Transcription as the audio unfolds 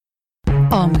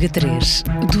Ômega 3,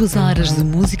 2 horas de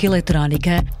música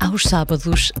eletrónica aos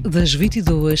sábados das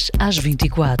 22 às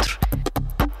 24.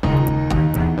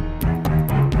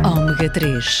 Ômega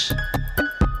 3,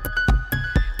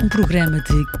 um programa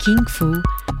de Kung Fu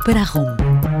para a ROM.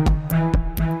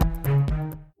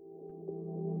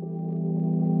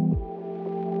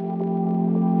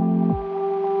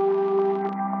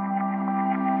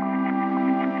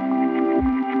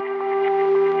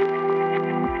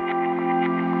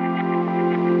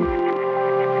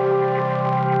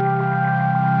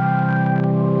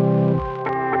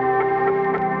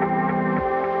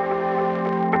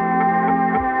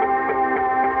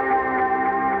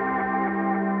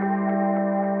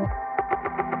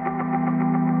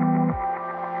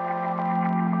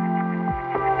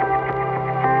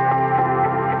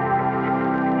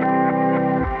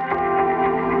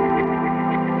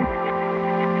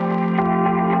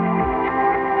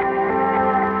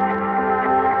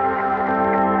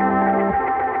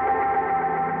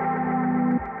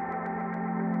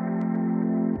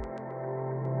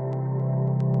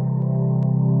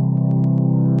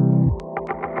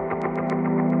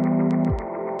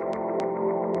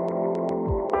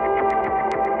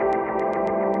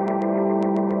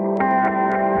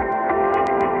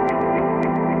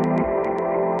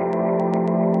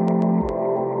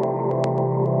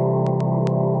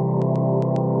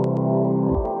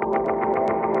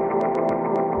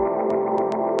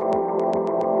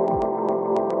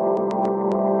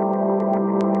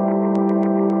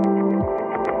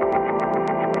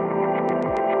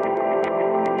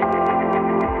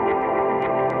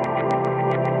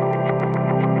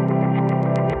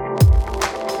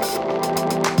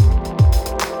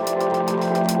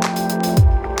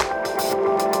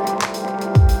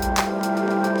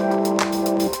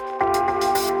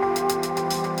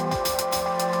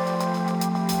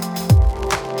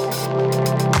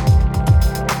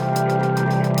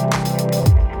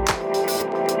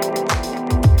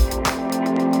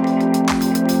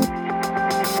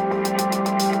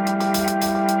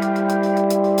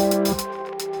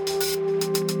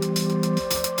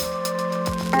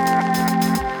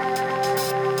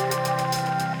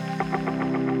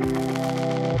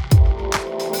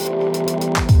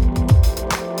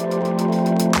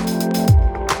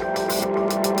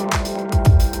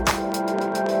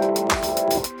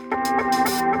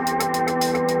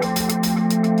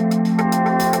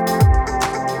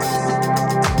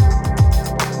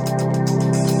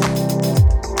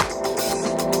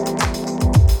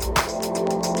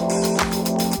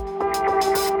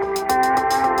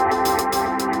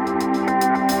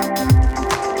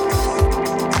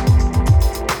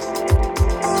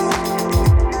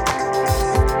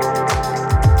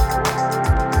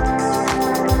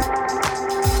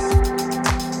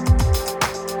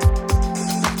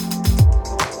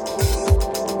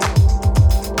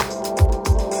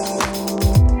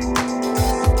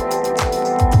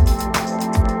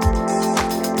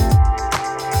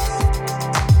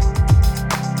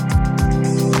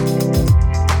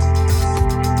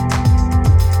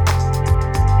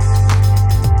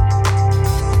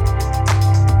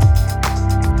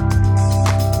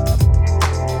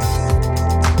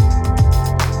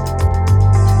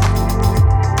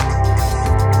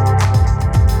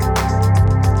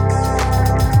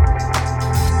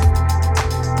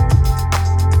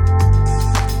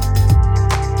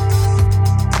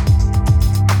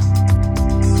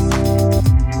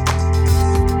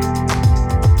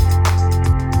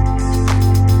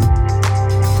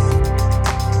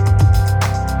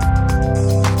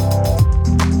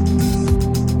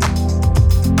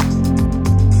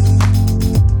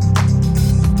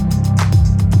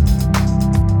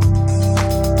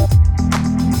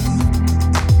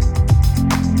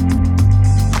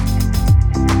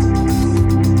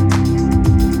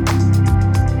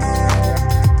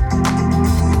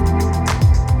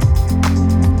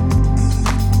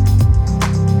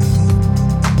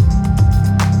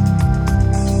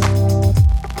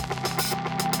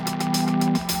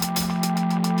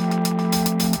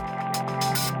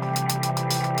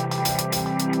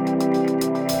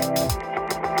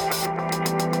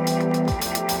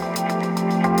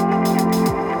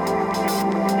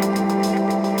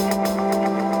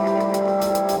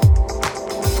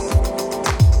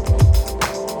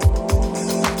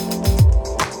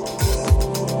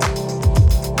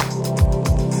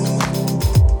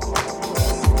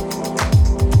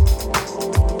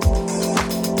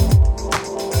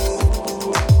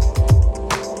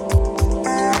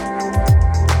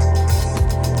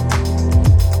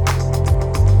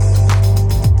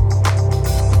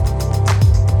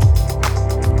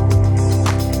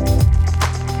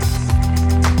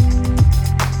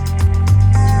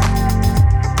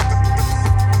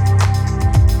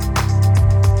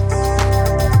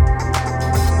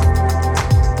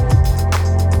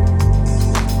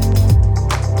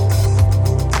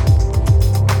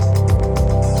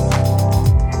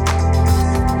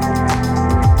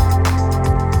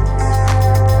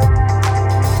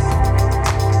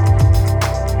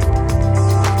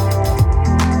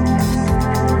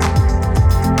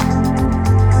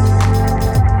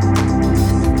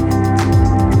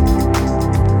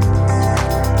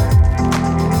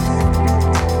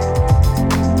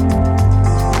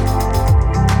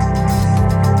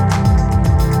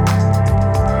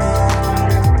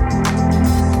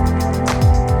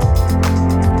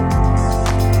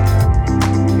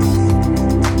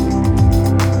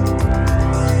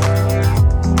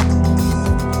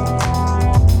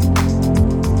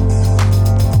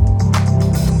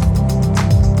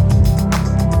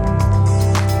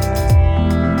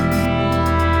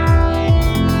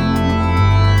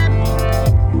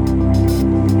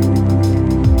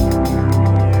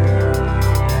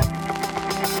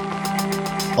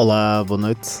 Olá, boa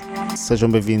noite. Sejam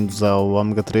bem-vindos ao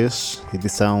Ômega 3,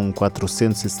 edição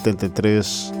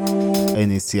 473, a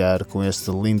iniciar com este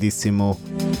lindíssimo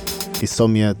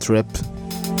Insomnia Trap,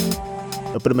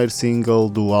 o primeiro single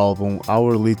do álbum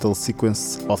Our Little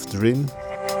Sequence of Dream,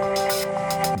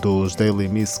 dos Daily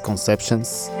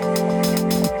Misconceptions,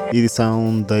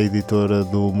 edição da editora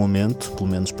do momento,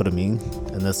 pelo menos para mim,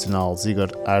 a National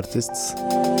Ziggler Artists.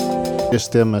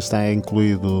 Este tema está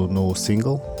incluído no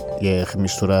single e é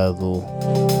remisturado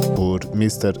por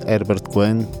Mr. Herbert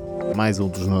Kane, mais um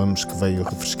dos nomes que veio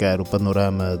refrescar o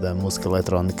panorama da música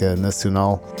eletrónica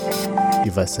nacional e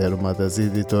vai ser uma das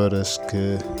editoras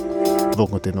que vão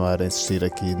continuar a insistir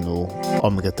aqui no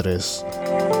Ômega 3.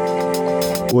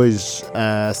 Hoje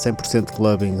há 100%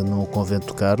 clubbing no Convento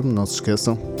do Carmo, não se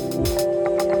esqueçam.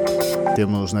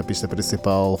 Temos na pista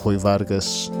principal Rui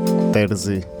Vargas,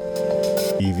 Terzi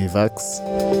e Vivax.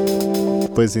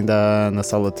 Depois ainda há na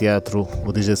sala teatro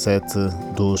o DJ set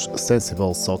dos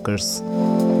Sensible Sockers.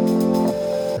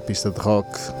 A pista de rock,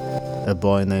 A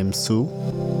Boy Named Sue.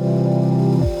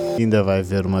 Ainda vai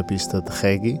haver uma pista de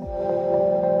reggae,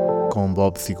 com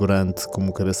Bob Figurante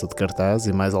como cabeça de cartaz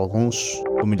e mais alguns.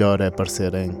 O melhor é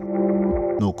aparecerem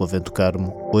no Convento do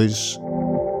Carmo hoje.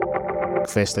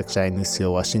 Festa que já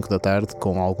iniciou às 5 da tarde,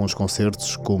 com alguns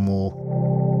concertos como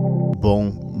O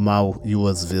Bom, Mau e o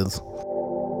Azevedo.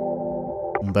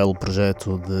 Um belo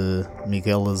projeto de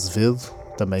Miguel Azevedo,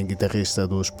 também guitarrista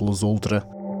dos Plus Ultra.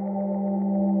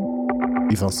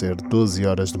 E vão ser 12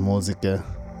 horas de música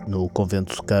no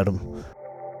Convento do Carmo.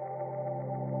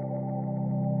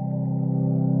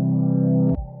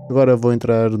 Agora vou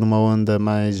entrar numa onda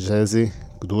mais jazzy,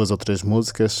 2 ou 3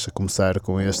 músicas, a começar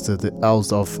com este The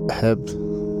House of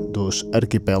Hub, dos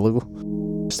Arquipélago.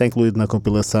 Está incluído na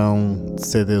compilação de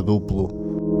CD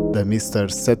duplo da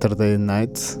Mr. Saturday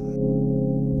Night.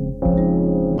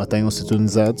 Mantenham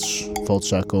sintonizados, volto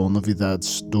já com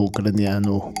novidades do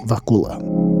ucraniano Vakula.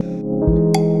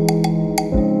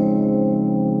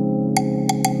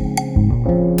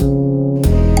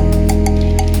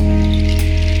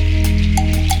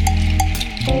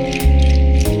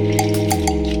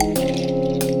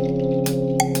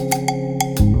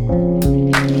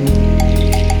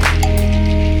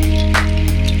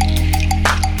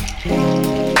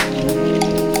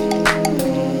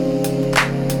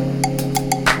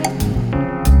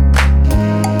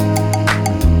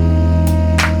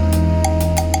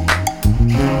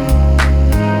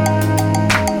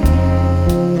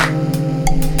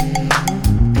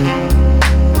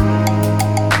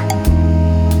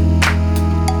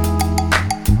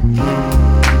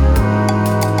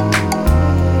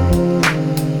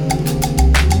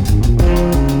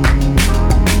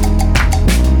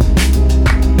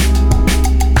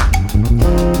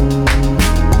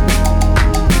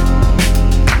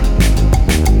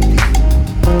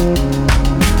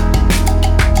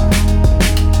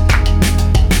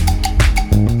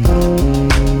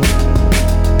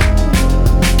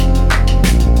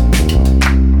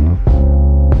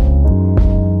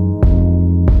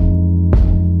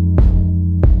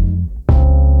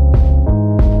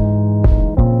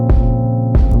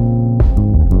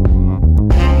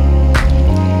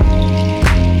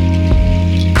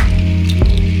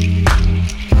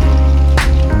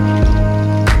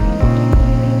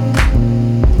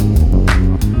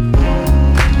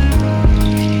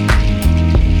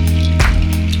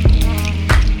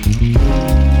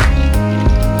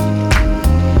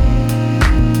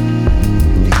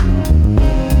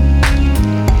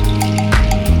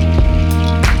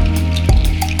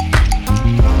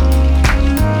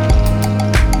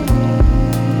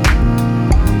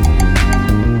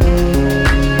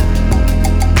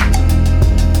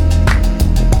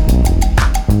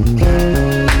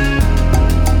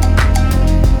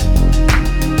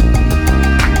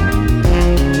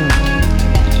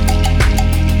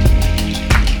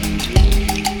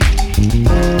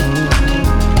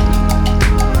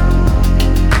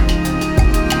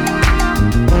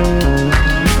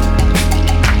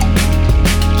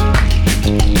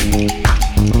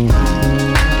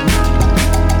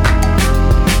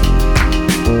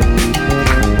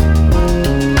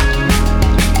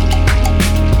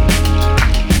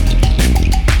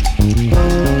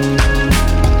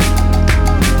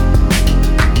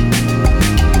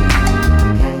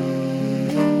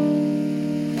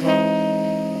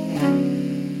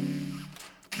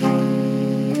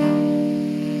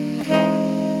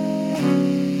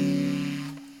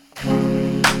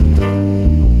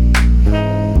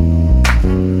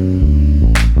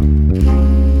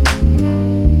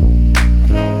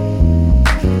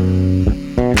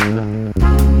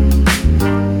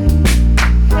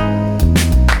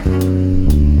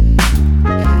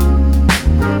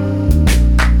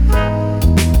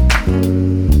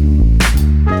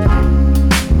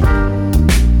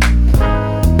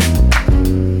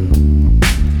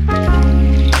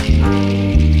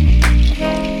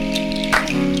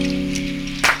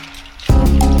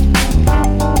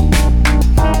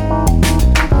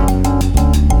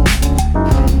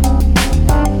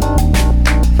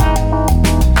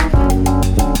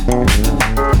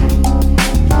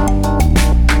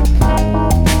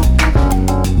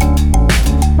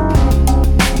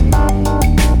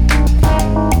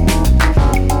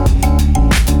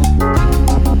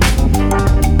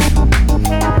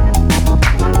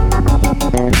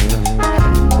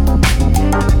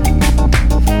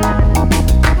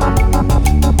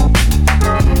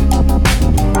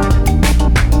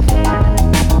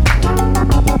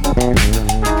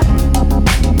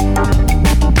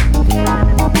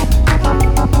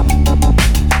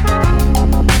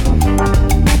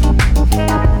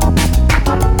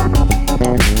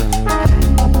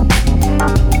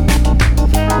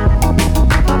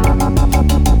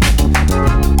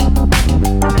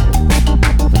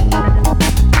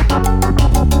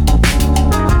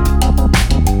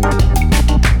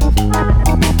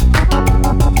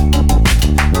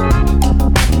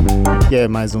 E é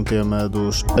mais um tema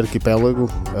dos Arquipélago,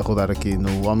 a rodar aqui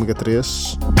no Ômega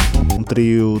 3, um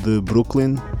trio de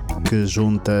Brooklyn que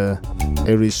junta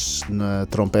Irish na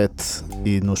trompete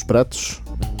e nos pratos,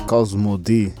 Cosmo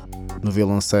D no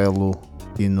violoncelo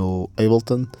e no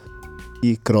Ableton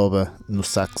e Kroba no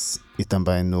sax e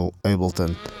também no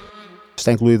Ableton.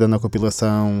 Está incluída na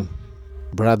compilação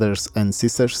Brothers and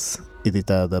Sisters,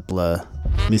 editada pela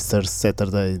Mr.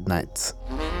 Saturday Night.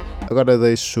 Agora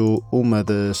deixo uma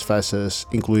das faixas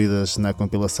incluídas na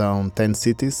compilação 10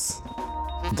 Cities,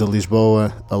 de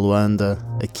Lisboa a Luanda,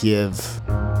 a Kiev,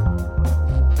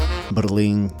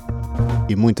 Berlim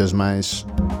e muitas mais,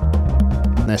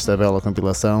 nesta bela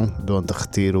compilação, de onde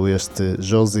retiro este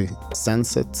Josie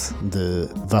Sunset de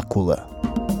Vakula.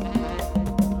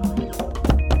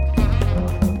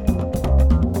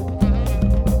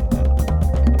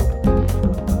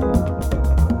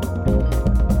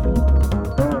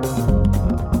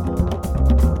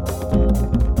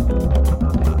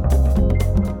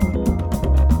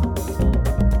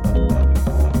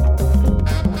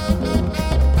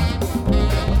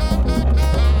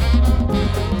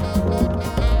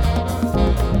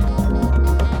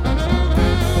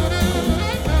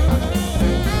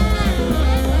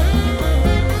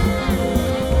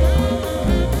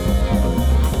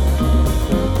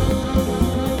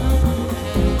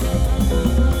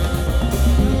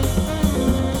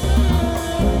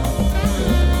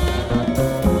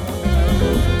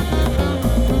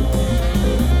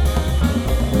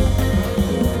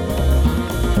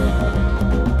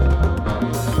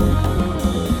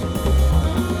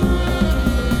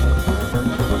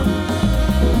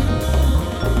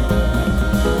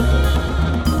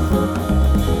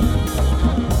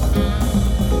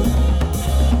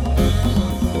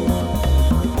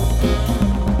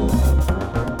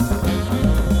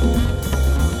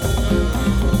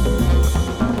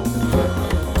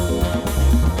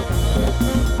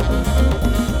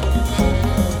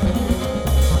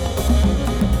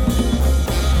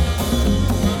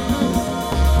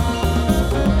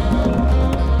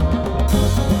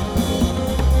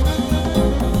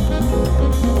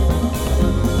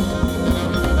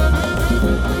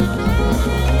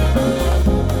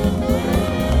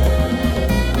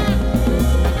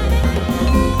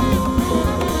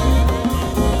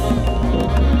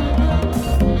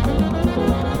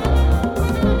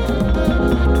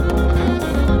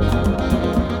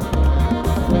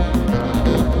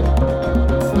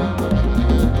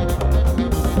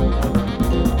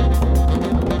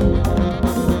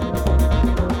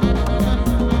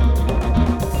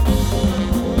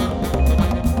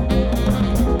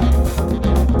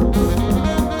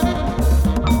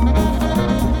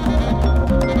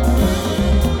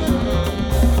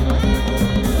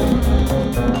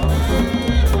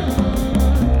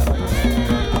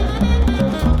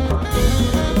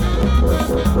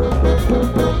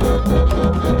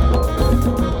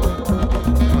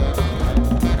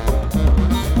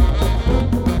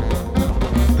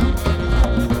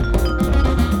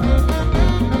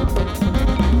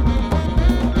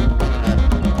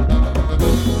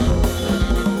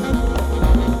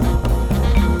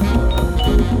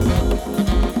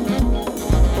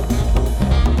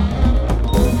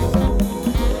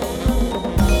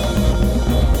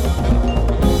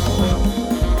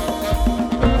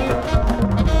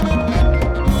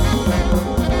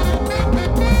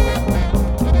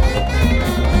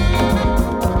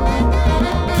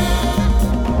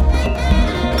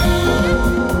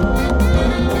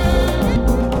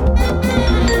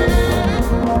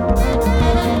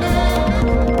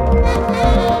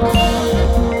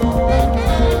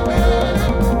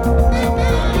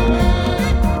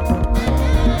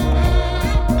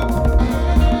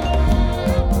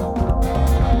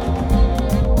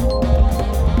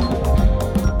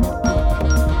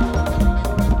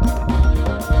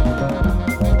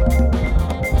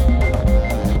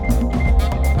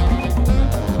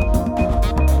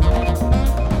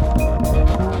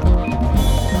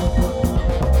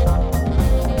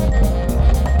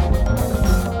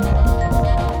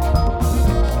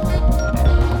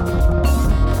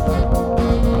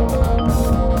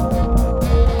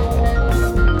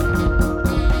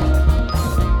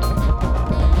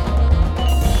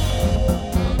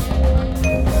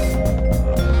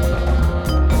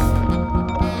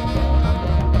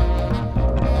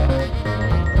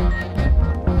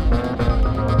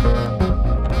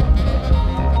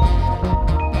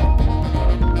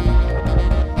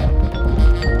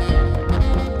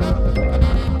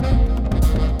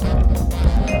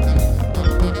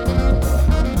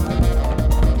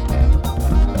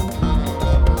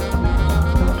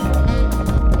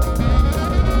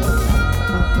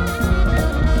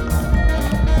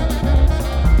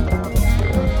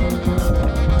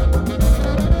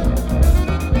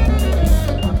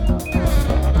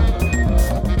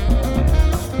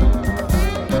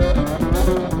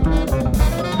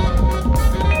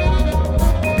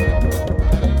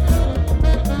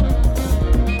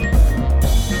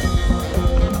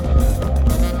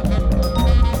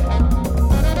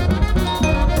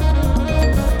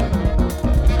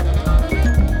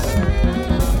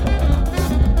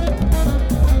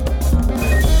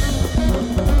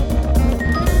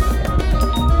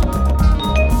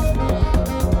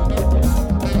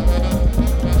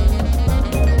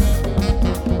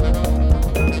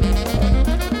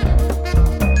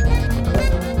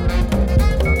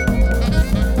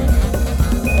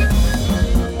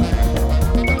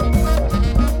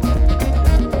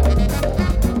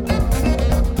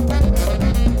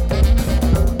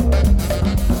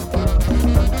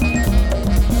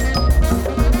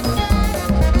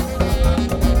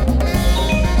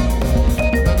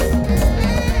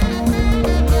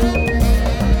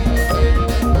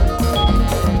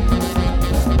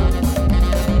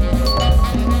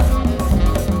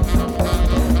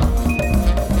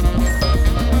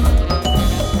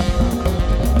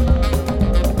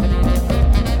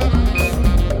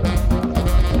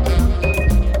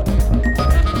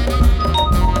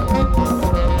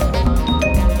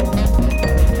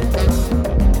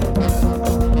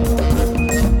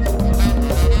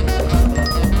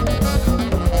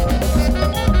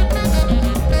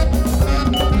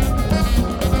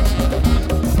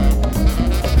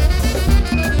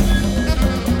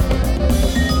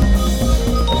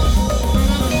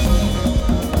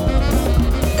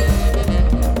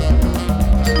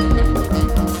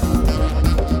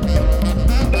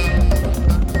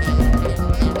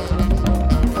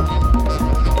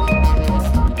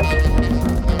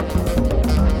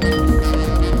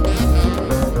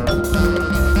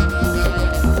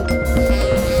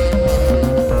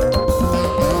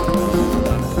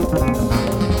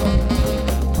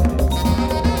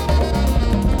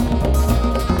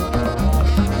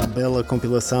 bela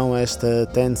compilação esta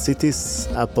 10 Cities.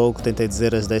 Há pouco tentei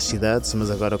dizer as 10 cidades, mas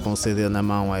agora com o CD na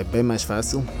mão é bem mais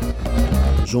fácil.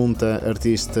 Junta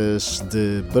artistas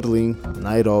de Berlim,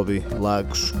 Nairobi,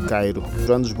 Lagos, Cairo,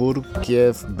 Joanesburgo,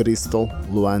 Kiev, Bristol,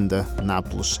 Luanda,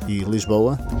 Nápoles e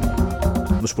Lisboa.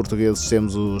 Nos portugueses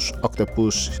temos os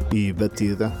Octopus e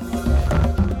Batida,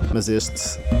 mas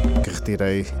este que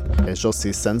retirei é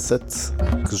Josie Sunset,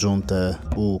 que junta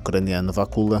o ucraniano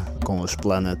Vakula com os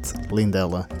Planet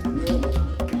Lindela.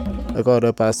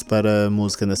 Agora passo para a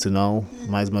música nacional,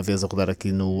 mais uma vez a rodar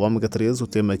aqui no Ômega 3, o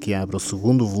tema que abre o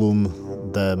segundo volume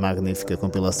da magnífica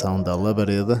compilação da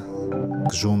Labareda,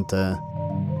 que junta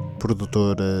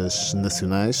produtoras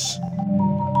nacionais.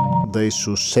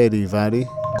 Deixo Cherivari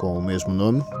com o mesmo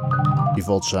nome e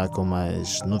volto já com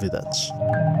mais novidades.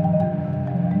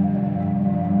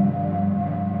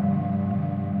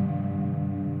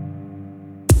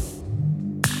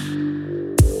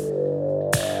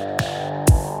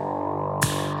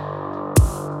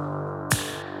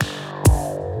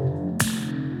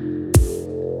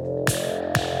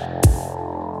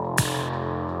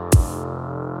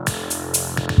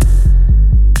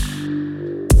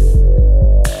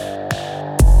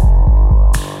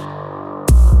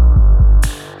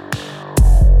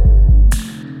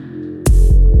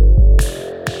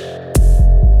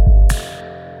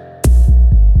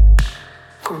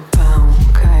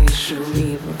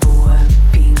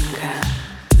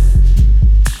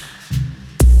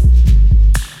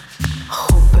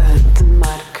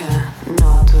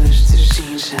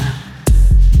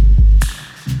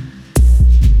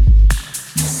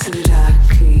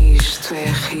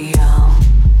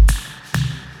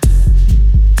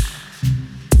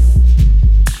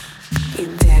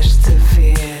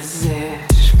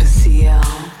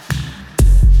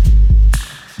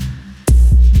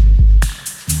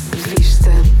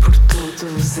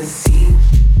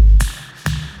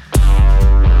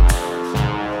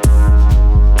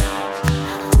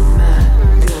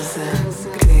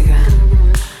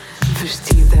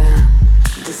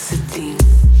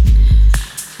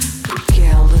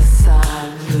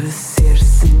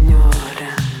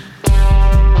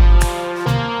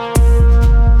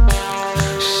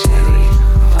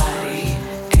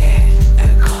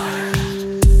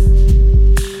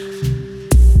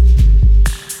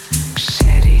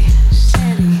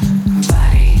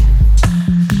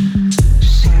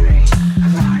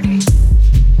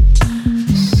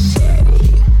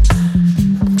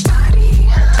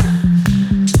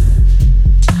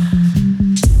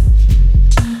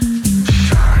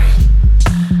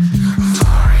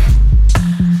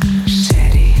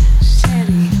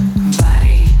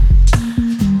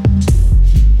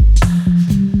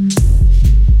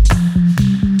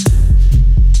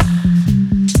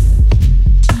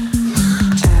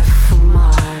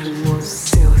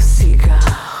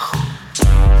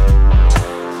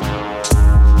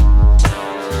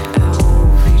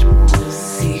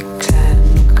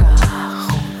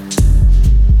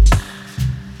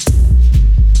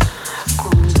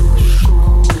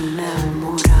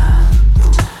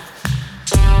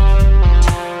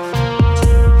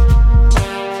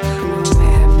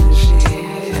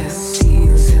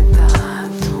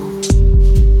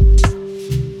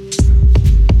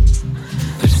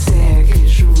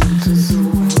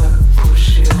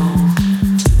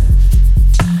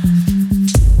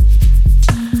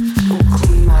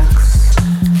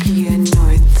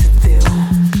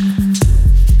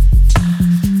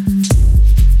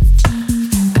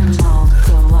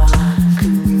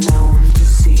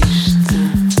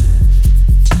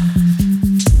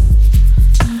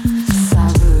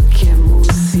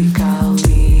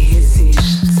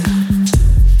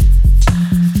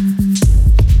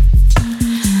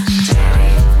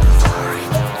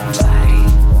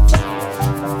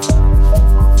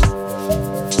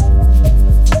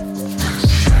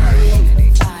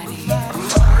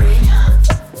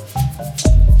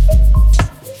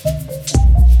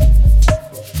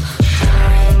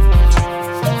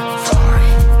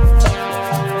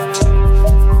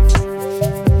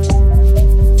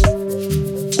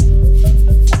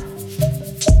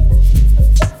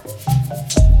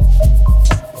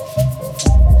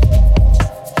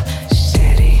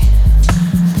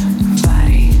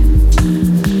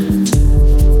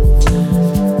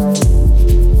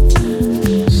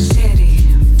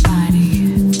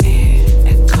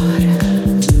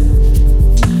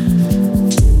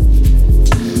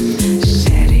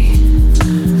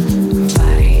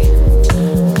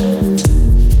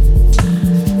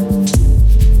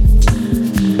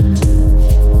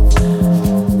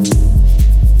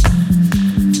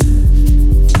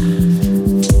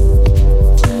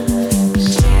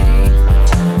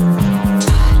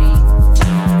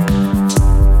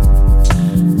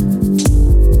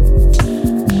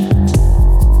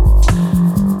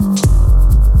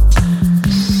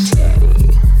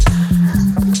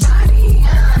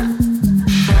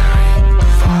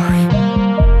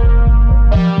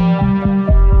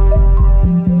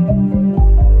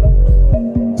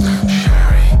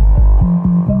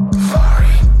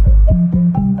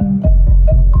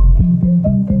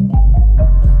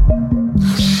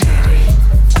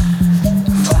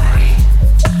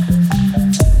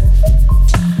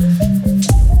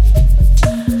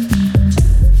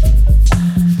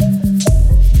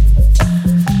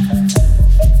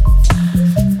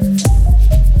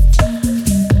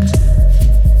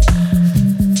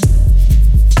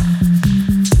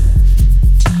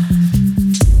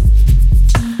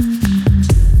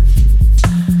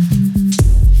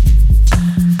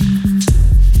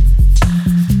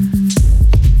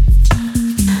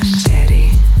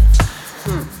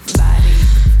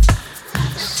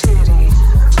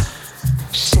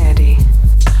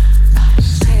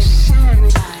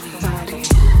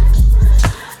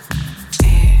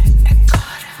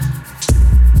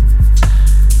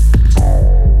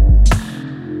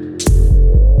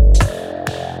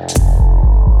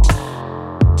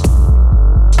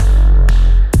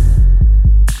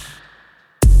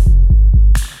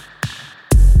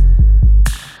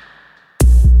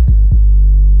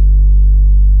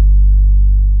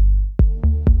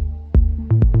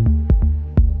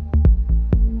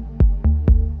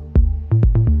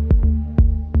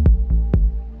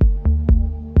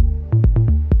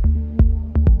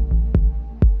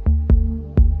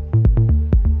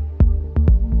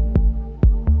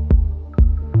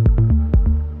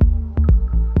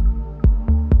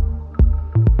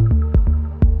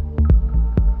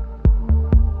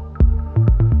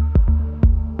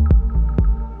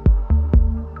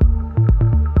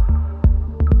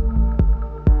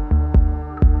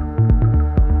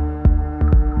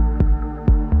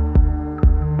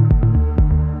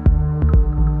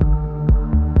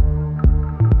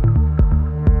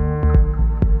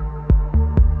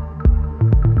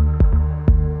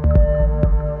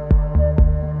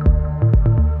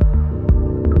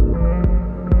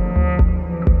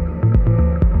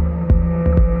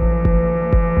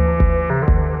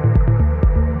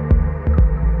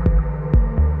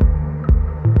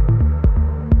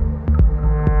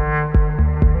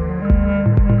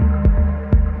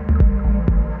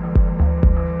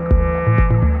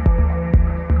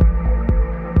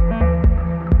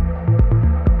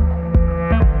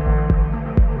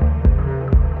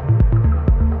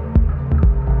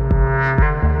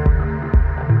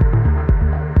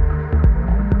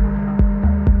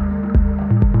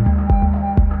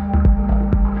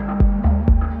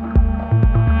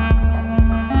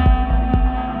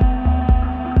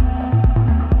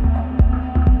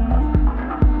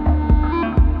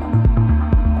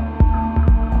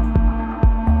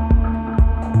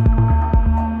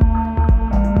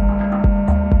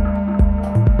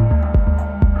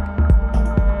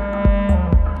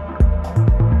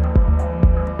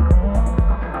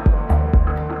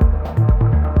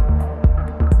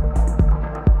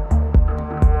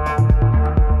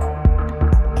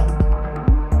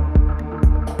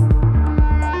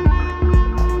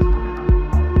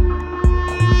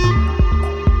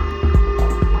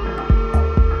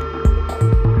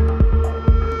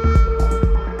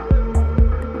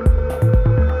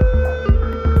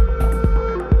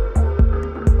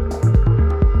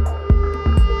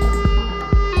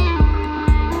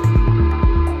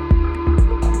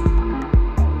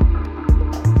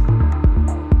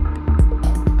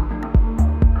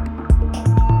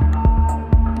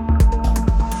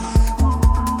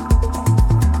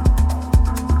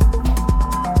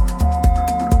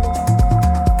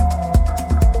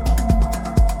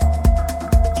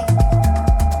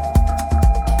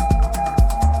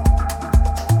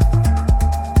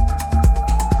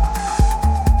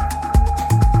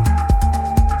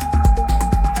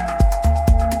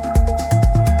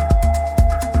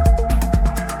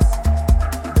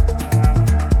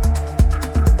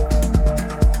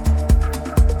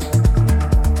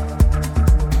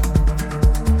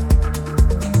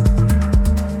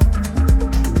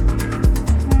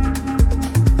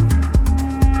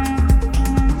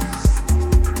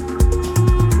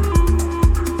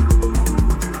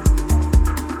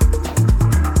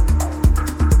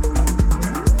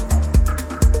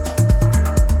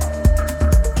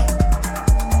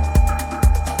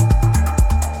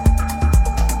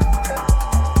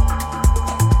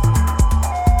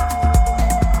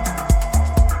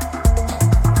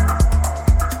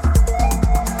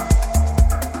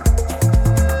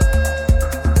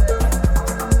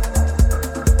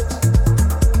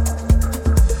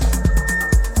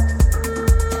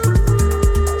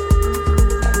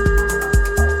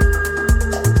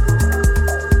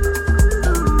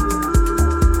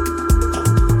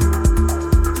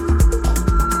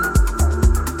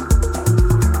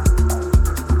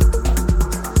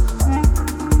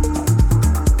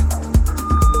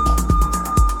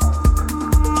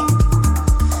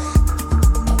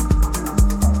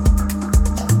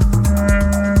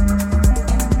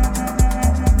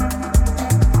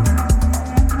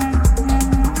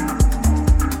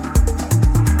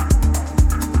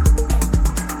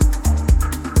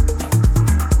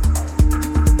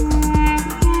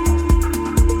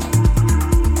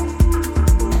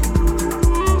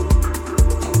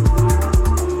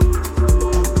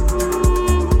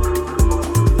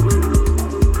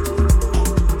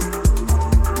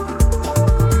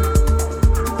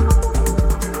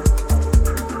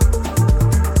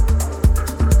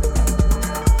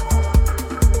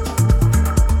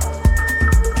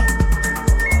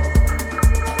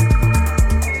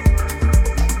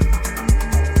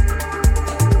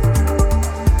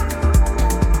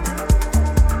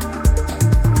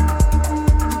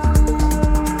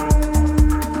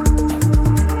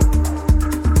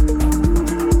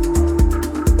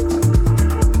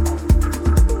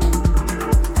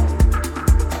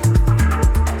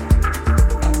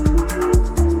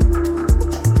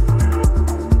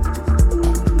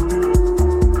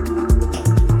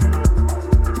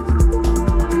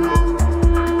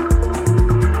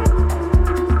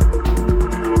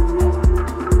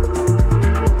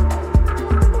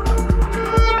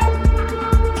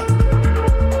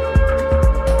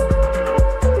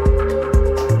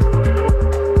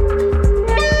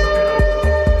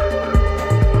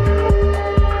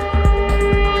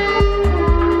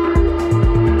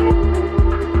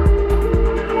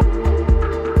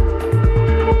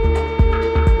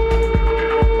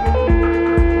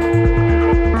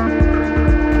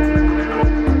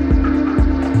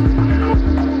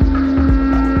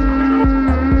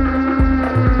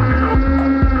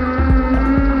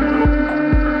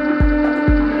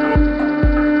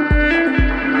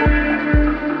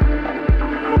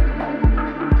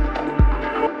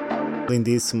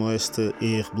 Lindíssimo este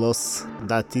Irrbloss,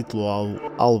 dá título ao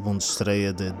álbum de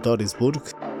estreia de Dorisburg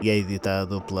e é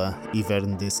editado pela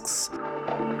Ivern Discs.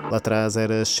 Lá atrás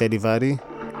era Cherivari,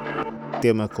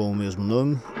 tema com o mesmo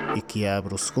nome e que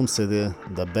abre o segundo CD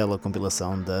da bela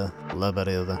compilação da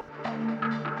Labareda.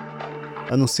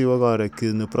 Anuncio agora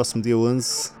que no próximo dia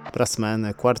 11, para a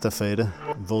semana, quarta-feira,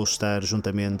 vou estar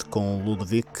juntamente com o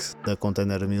Ludovic da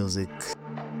Container Music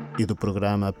e do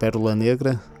programa Pérola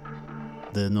Negra,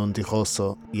 de Nuno Di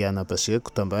Rosso e Ana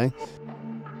Pacheco também.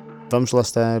 Vamos lá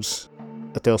estar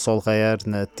até o sol raiar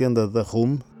na tenda da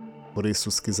Rum, por isso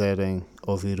se quiserem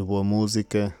ouvir boa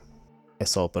música é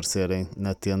só aparecerem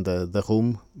na tenda da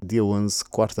Rum, dia 11,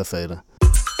 quarta-feira.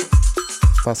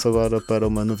 Passo agora para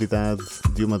uma novidade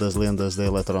de uma das lendas da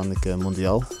eletrónica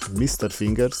mundial, Mr.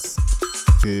 Fingers,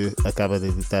 que acaba de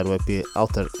editar o EP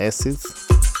Outer Acid,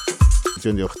 de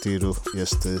onde eu retiro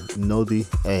este Noddy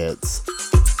Ahead.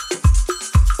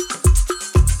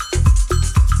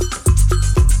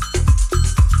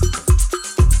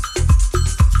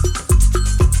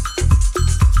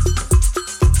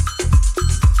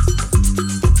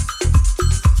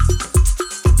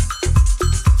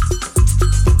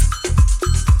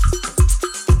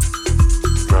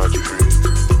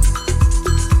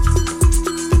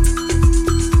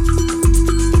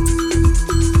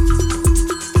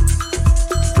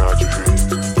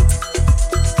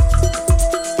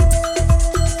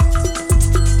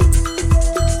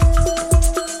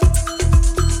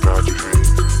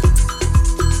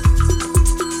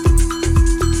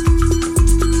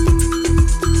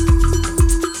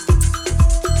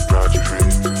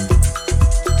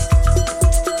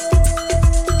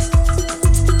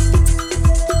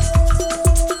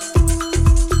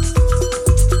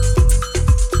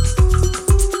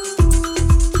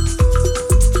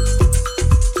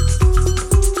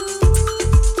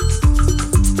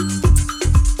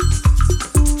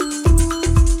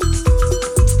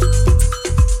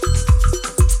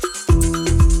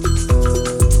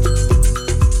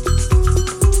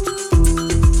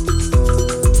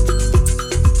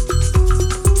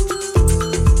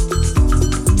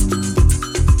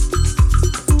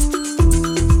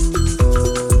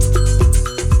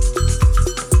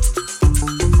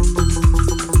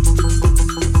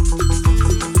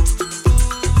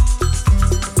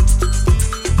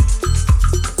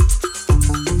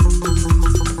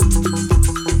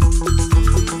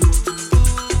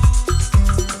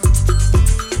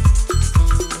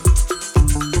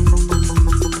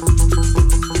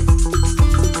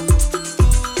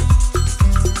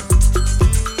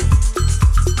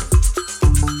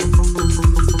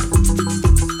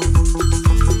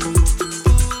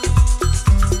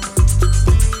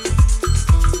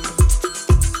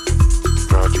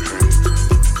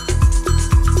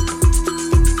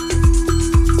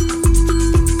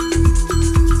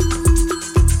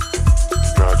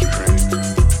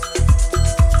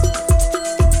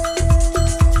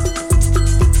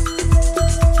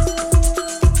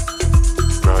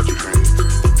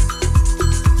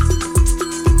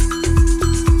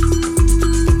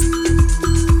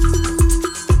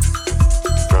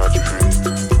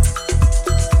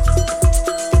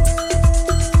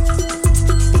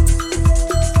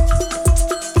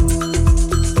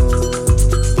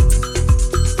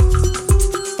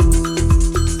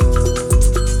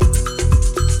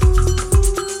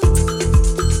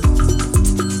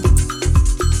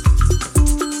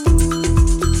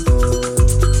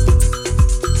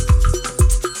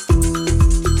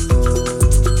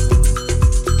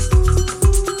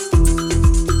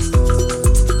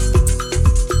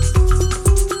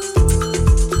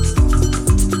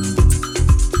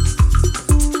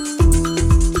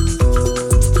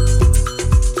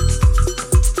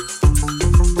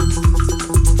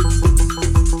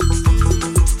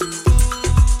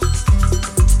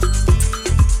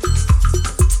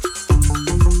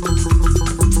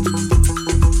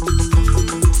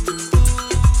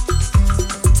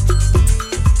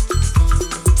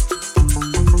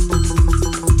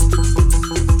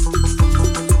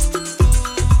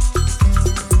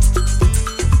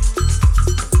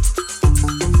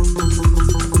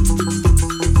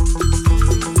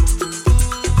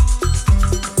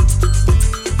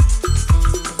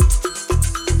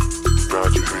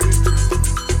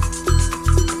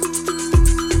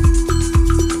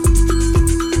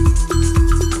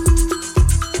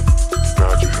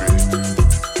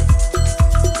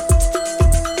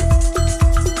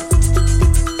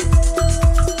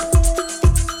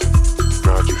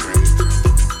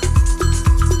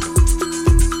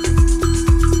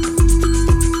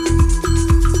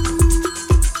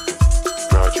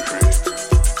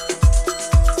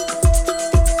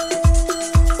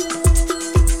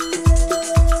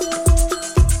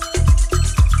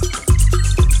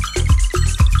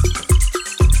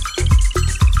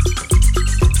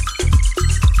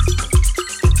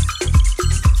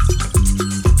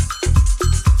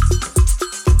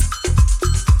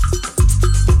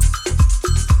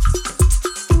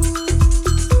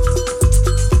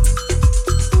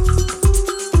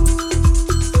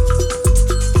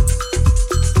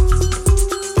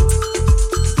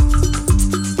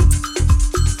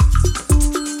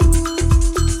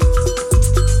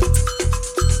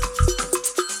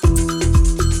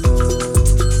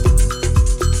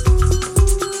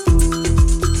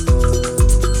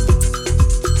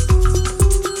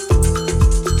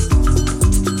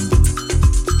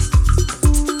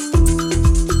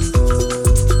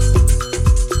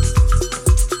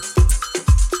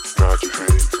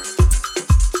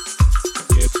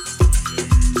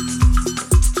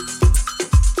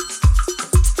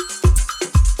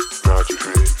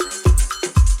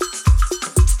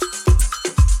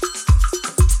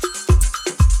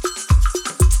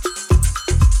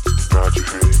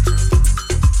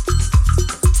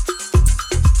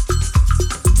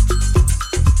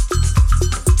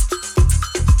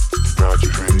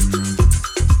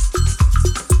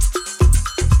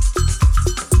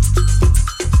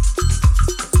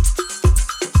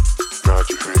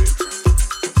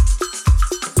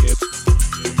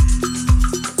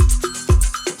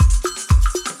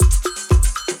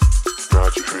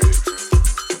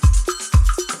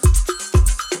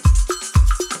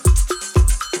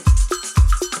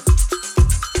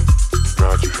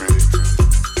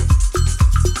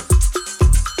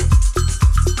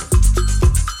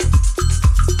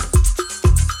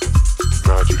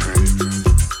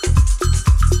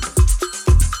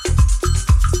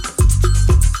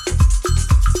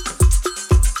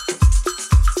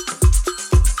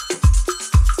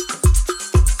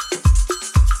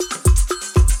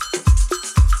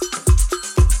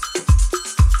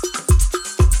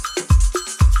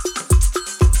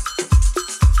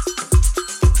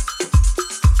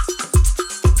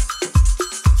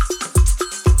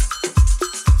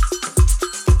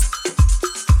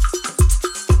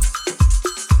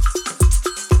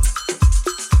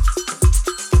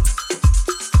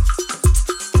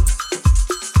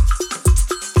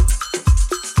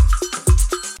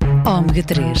 Ômega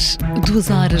 3, 2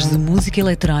 horas de música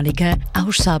eletrónica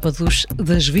aos sábados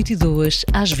das 22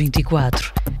 às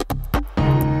 24.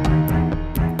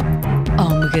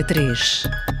 Ômega 3,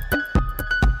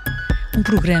 um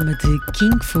programa de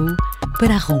Kung Fu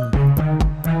para a ROM.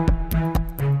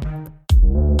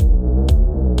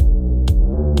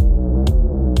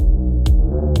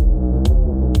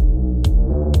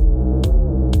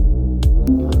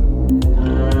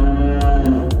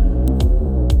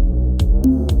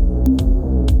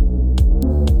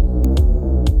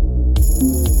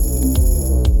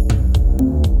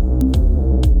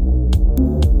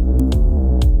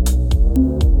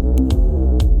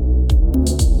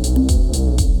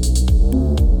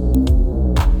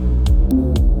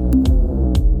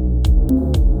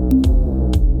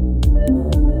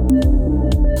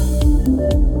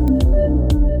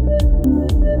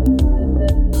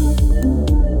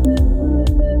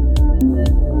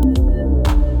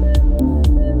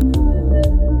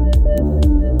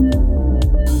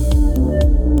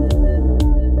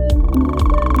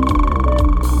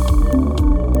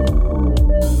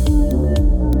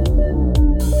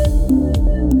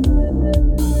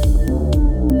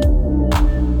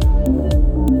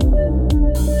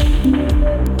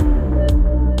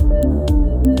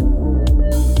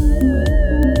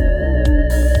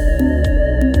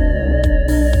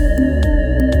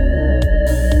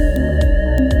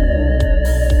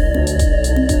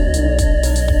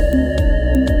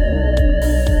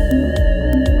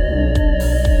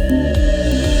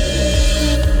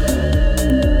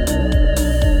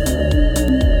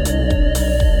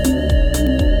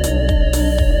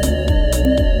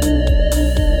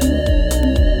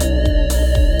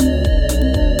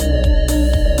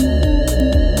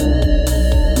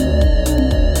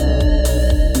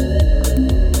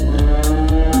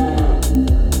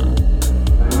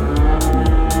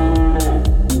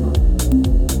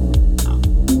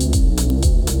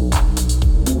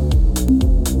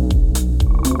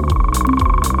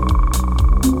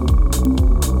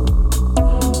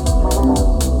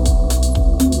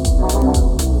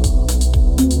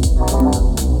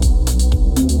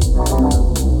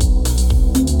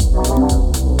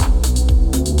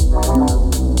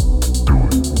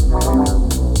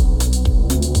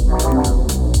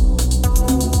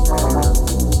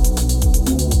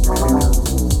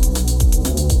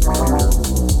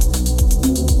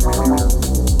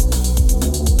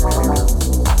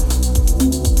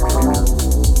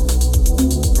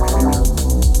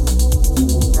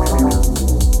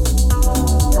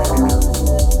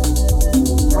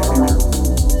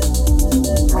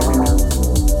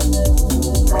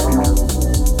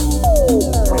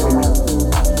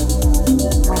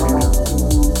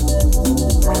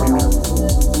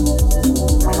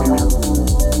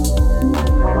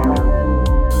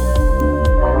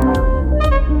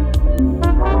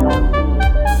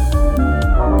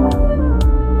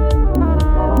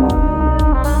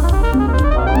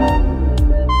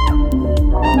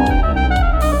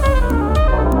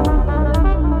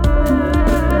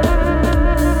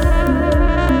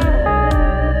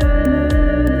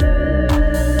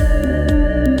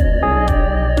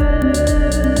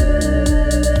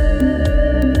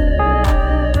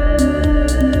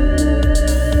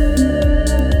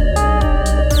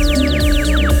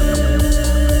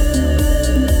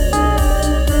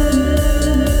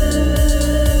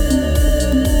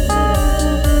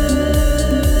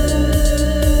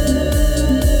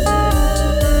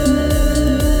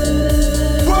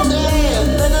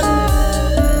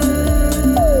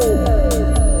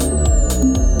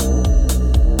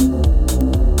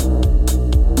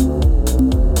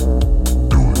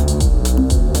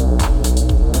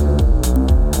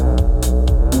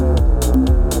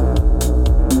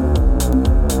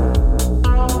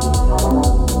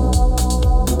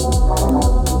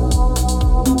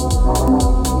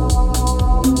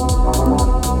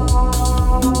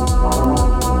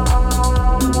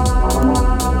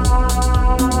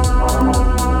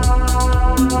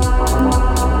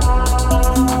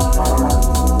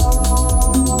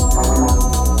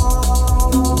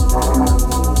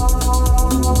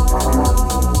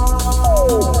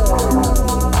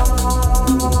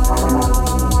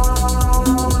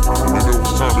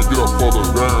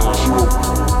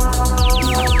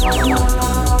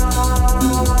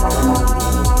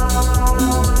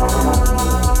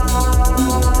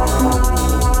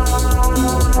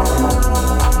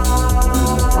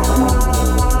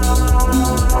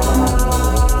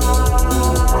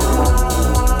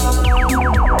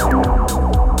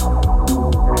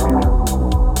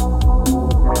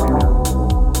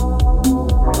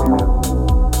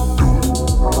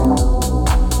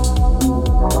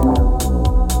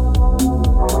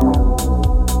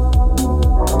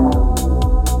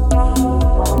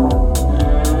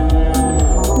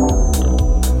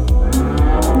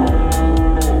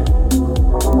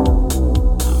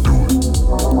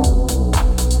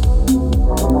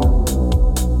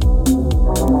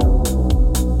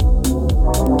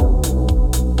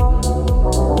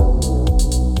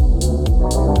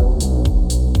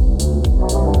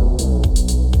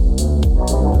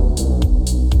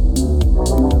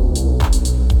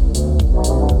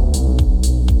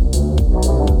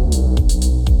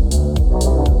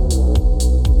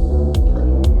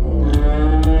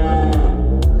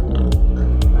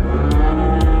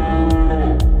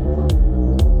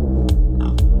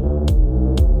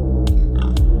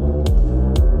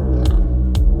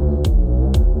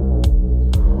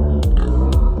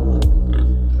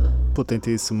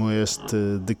 potentíssimo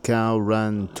este The Cow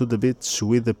Run to the Beach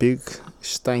with the Pig.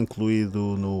 Está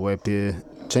incluído no EP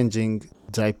Changing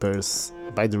Diapers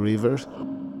by the River.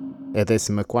 É a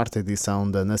 14ª edição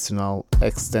da National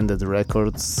Extended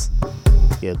Records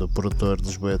e é do produtor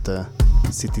lisboeta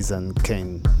Citizen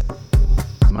Kane.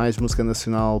 Mais música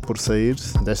nacional por sair,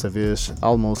 desta vez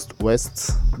Almost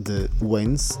West de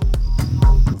Waynes.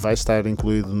 Vai estar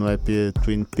incluído no EP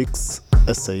Twin Peaks,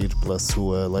 a sair pela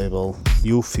sua label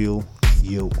You Feel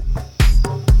You.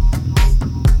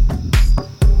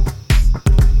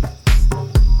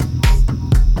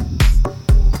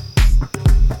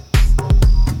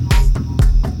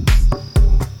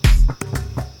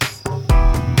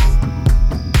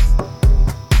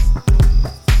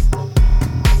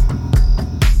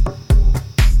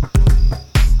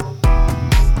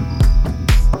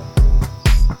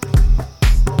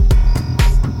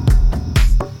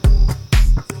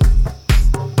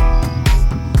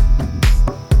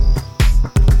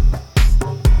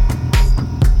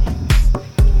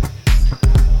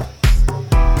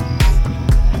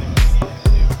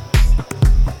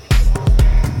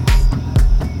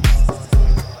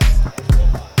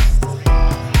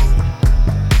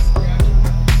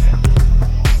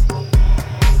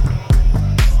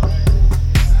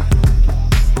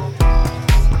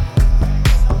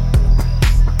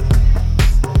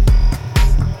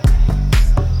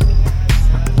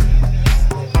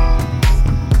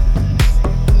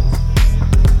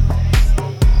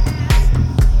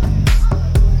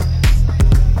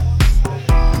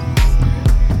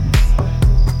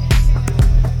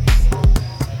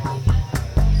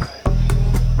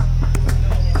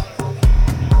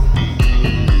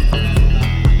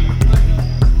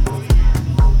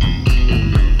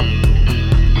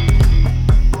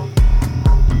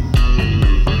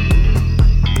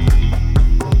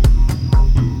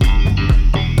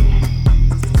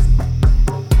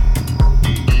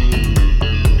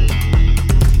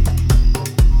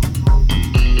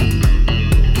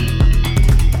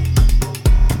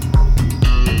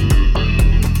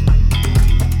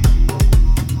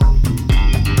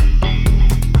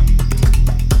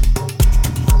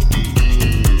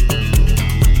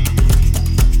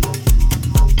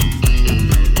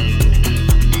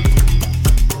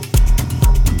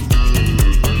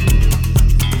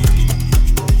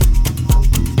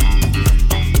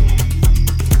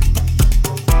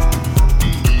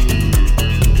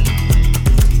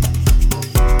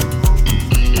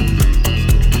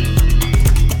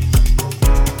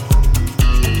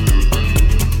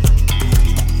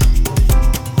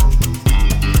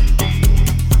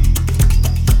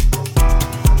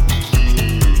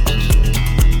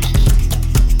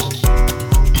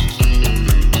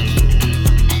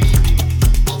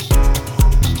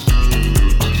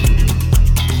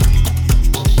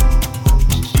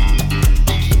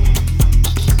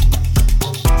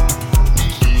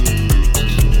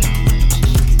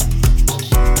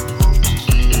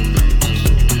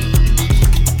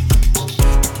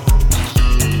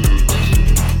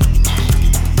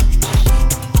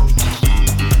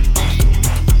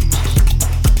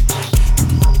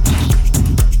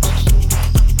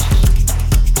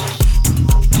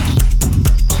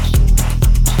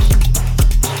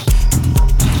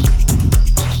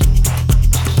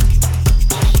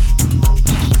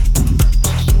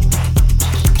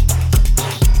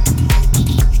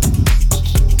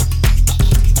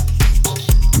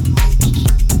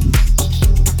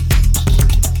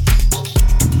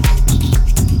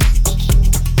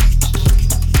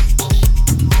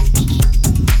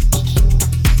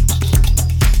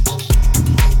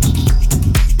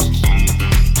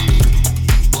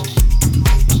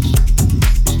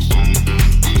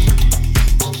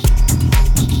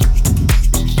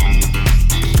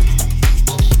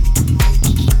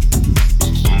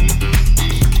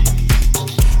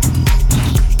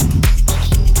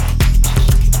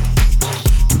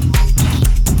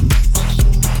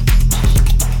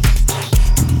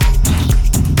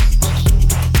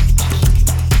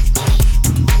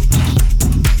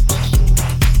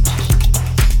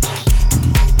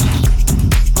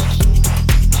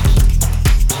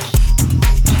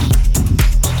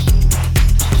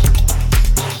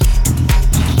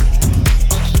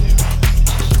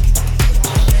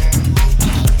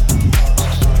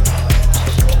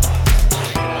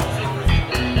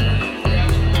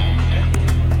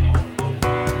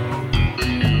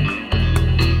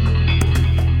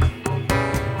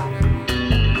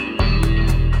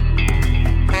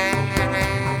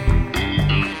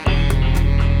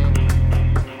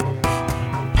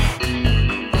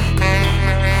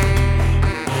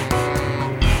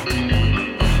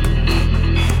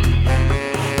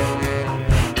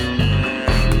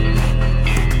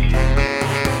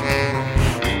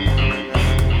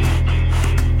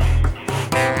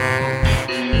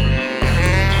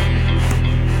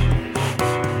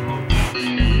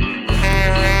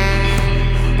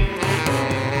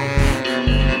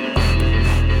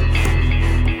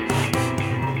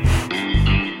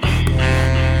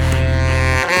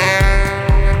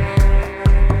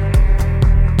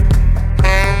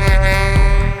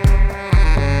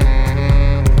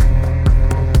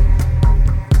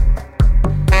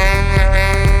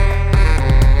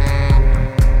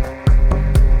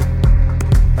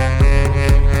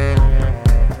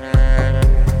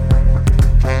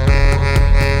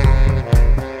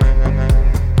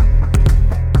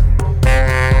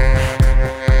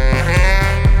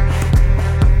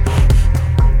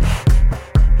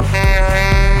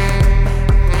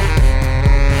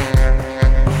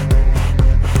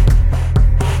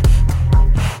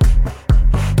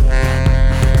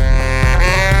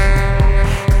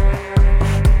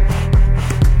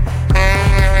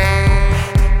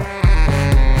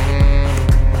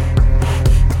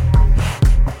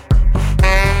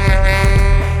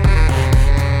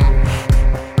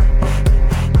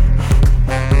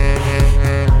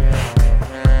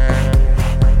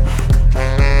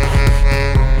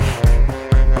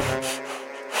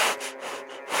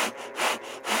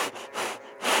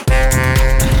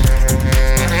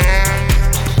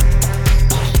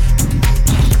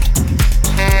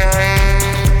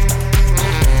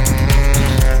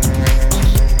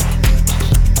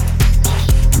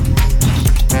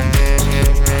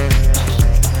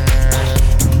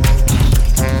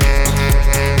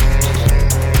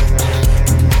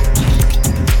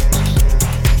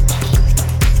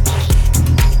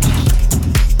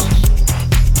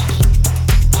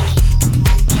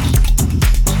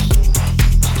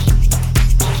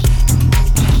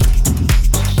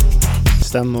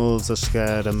 Estamos a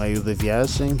chegar a meio da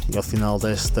viagem e ao final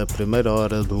desta primeira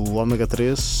hora do Ômega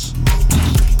 3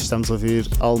 estamos a ouvir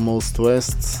Almost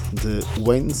West de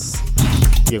Waynes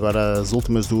e agora as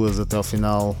últimas duas até ao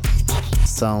final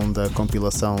são da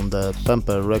compilação da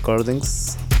Pampa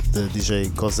Recordings de DJ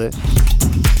Cosé,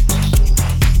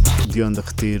 de onde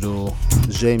retiro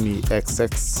Jamie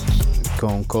XX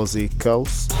com Cozy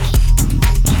Chaos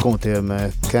com o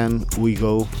tema Can We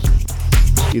Go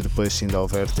e depois, se ainda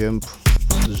houver tempo,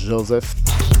 Joseph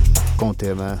com o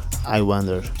tema I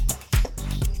Wonder.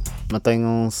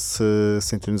 Mantenham-se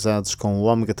sintonizados com o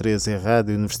Ômega 3 e a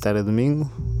Rádio Universitária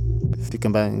Domingo.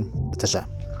 Fiquem bem, até já.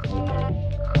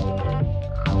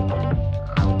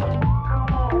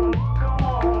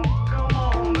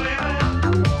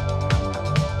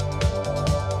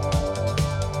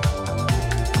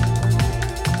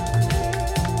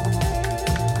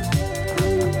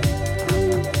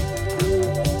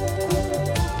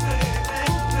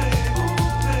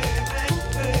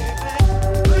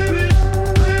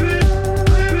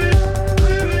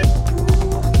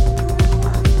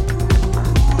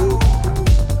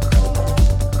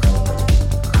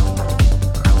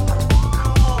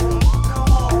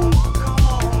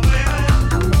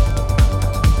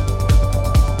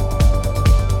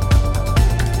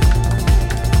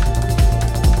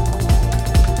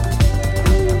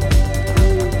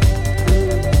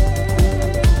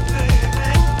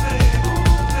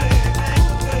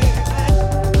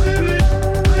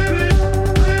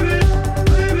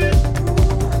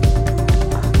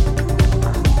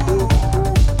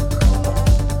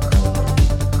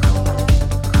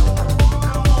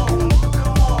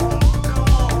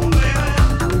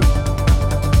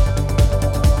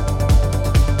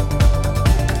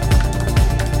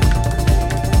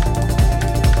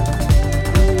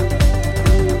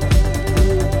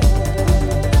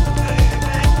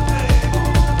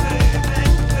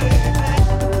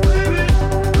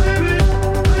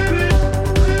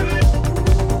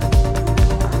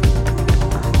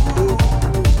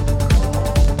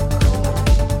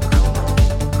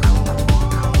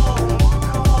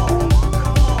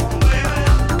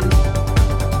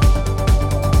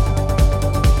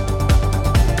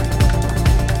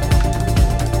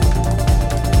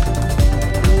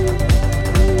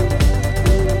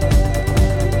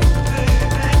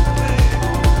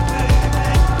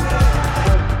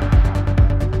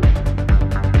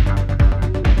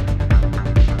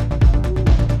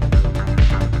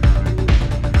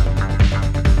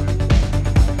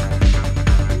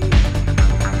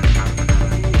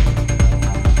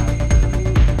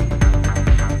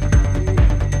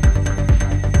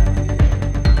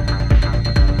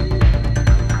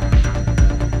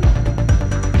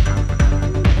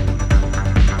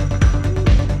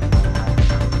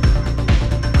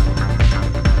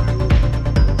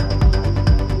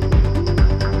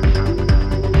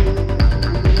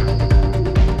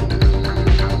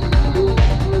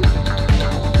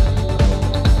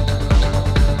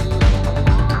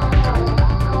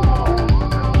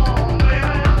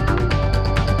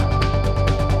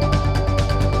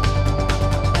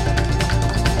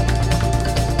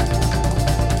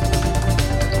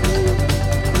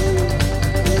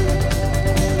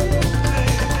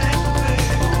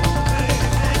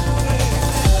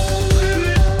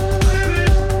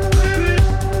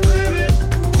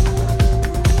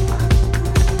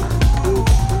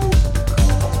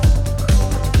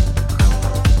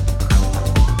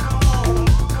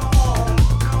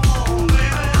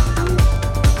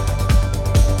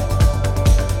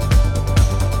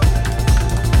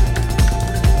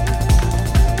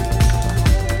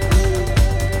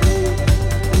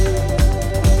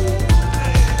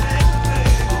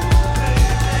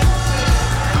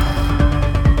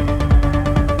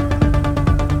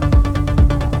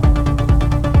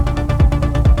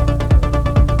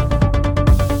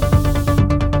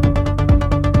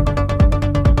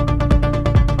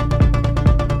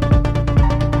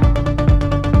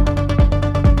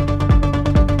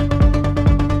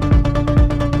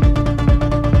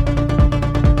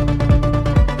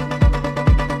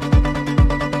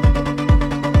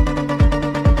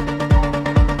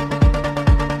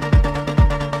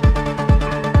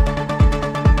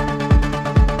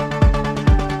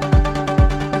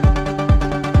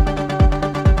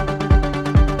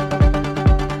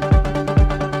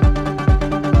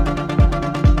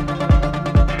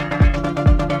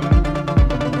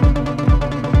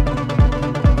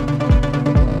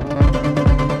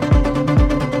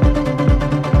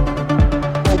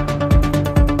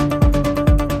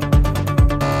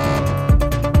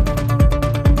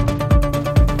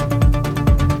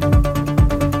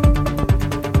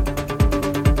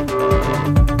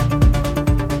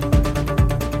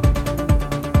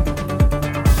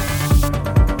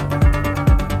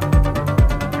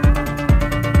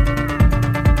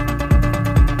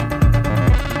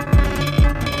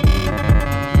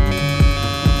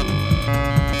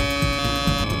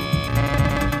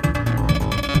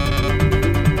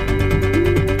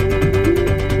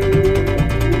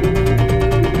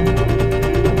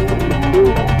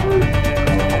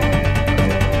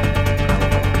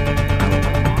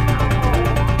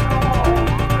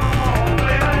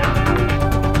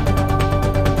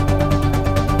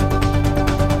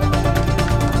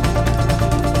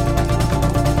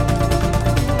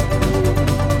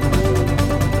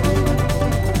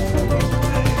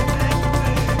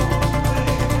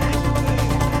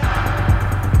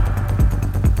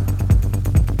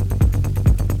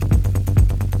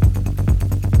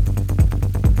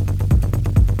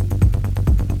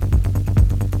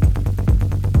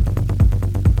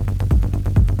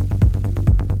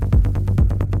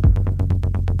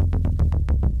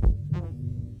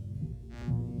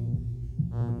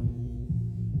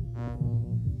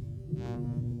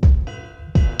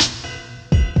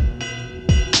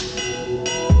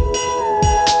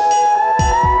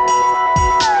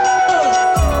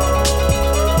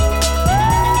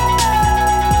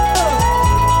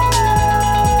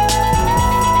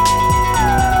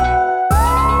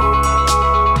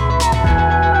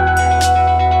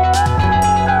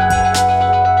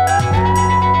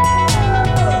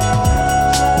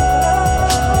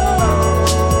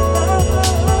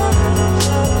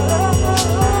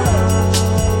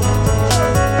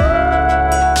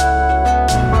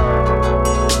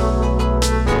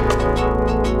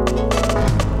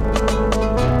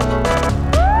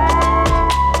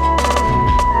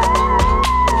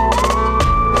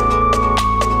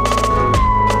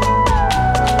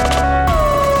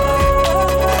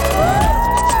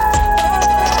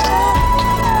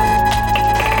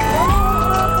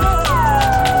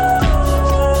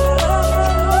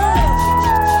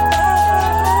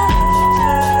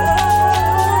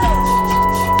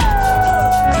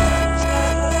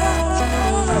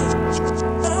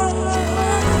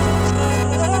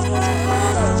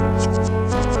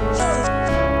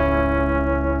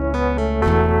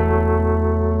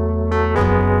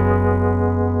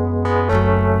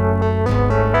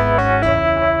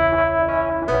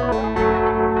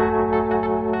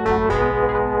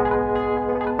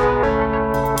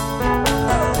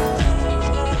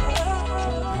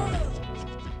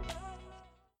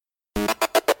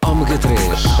 Ômega 3.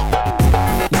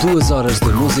 2 horas de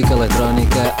música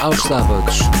eletrónica aos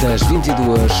sábados, das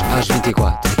 22 às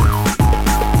 24.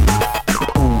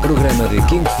 Um programa de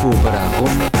Kung Fu para a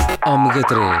Roma, Ômega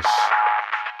 3.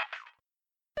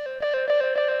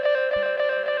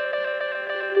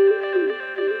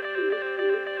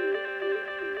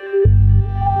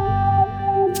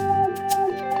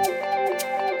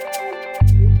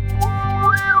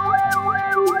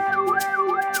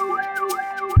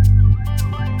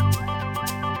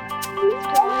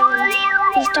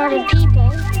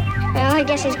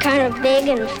 He's kind of big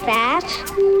and fat.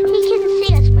 He can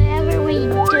see us wherever we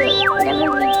do.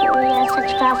 Whatever we do, he has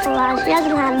such powerful eyes. He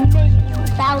doesn't have millions and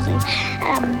thousands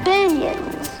and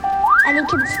billions. And he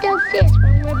can still see us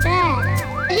when we're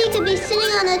bad. He could be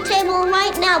sitting on the table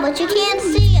right now, but you can't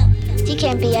see him. He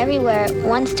can't be everywhere at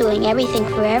once doing everything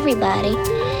for everybody.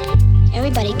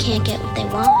 Everybody can't get what they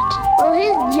want. Well,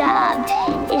 his job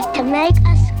is to make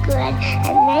us good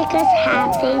and make us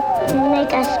happy and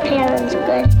make us parents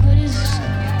good. Good is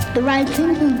the right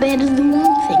thing and bad is the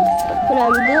wrong thing. When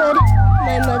I'm good,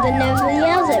 my mother never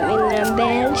yells at me. When I'm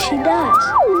bad, she does.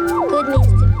 Good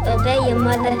means to obey your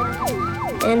mother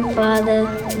and father,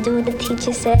 do what the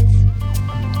teacher says,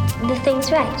 do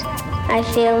things right. I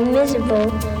feel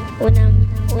miserable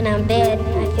when I'm bad.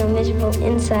 I feel miserable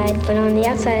inside, but on the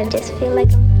outside I just feel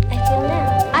like I feel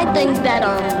now. I think that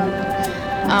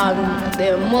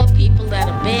there are more people that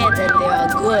are bad than there are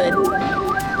good.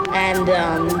 And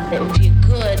if you're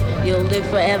good, you'll live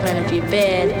forever, and if you're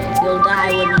bad, you'll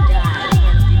die when you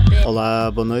die. Olá,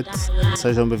 boa noite,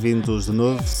 sejam bem-vindos de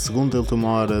novo, segunda e última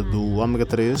hora do Ômega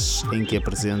 3, em que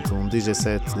apresento um DJ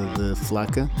set de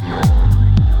Flakka.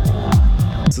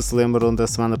 Se lembram da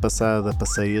semana passada,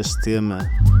 passei este tema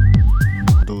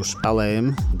dos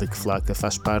ALM, de que Flakka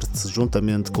faz parte,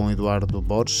 juntamente com Eduardo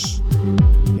Borges,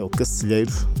 é o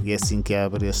Cacilheiro, e é assim que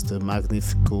abre este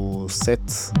magnífico set.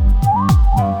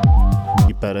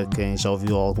 E para quem já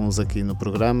ouviu alguns aqui no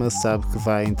programa, sabe que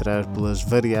vai entrar pelas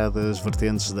variadas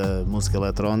vertentes da música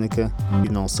eletrónica e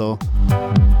não só.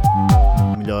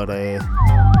 O melhor é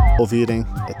ouvirem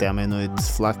até à meia-noite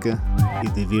Flakka e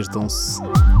divirtam-se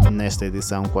nesta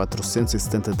edição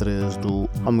 473 do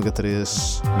Ômega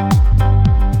 3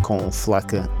 com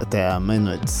Flakka até à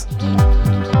meia-noite.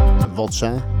 Volto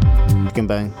já, fiquem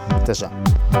bem, até já.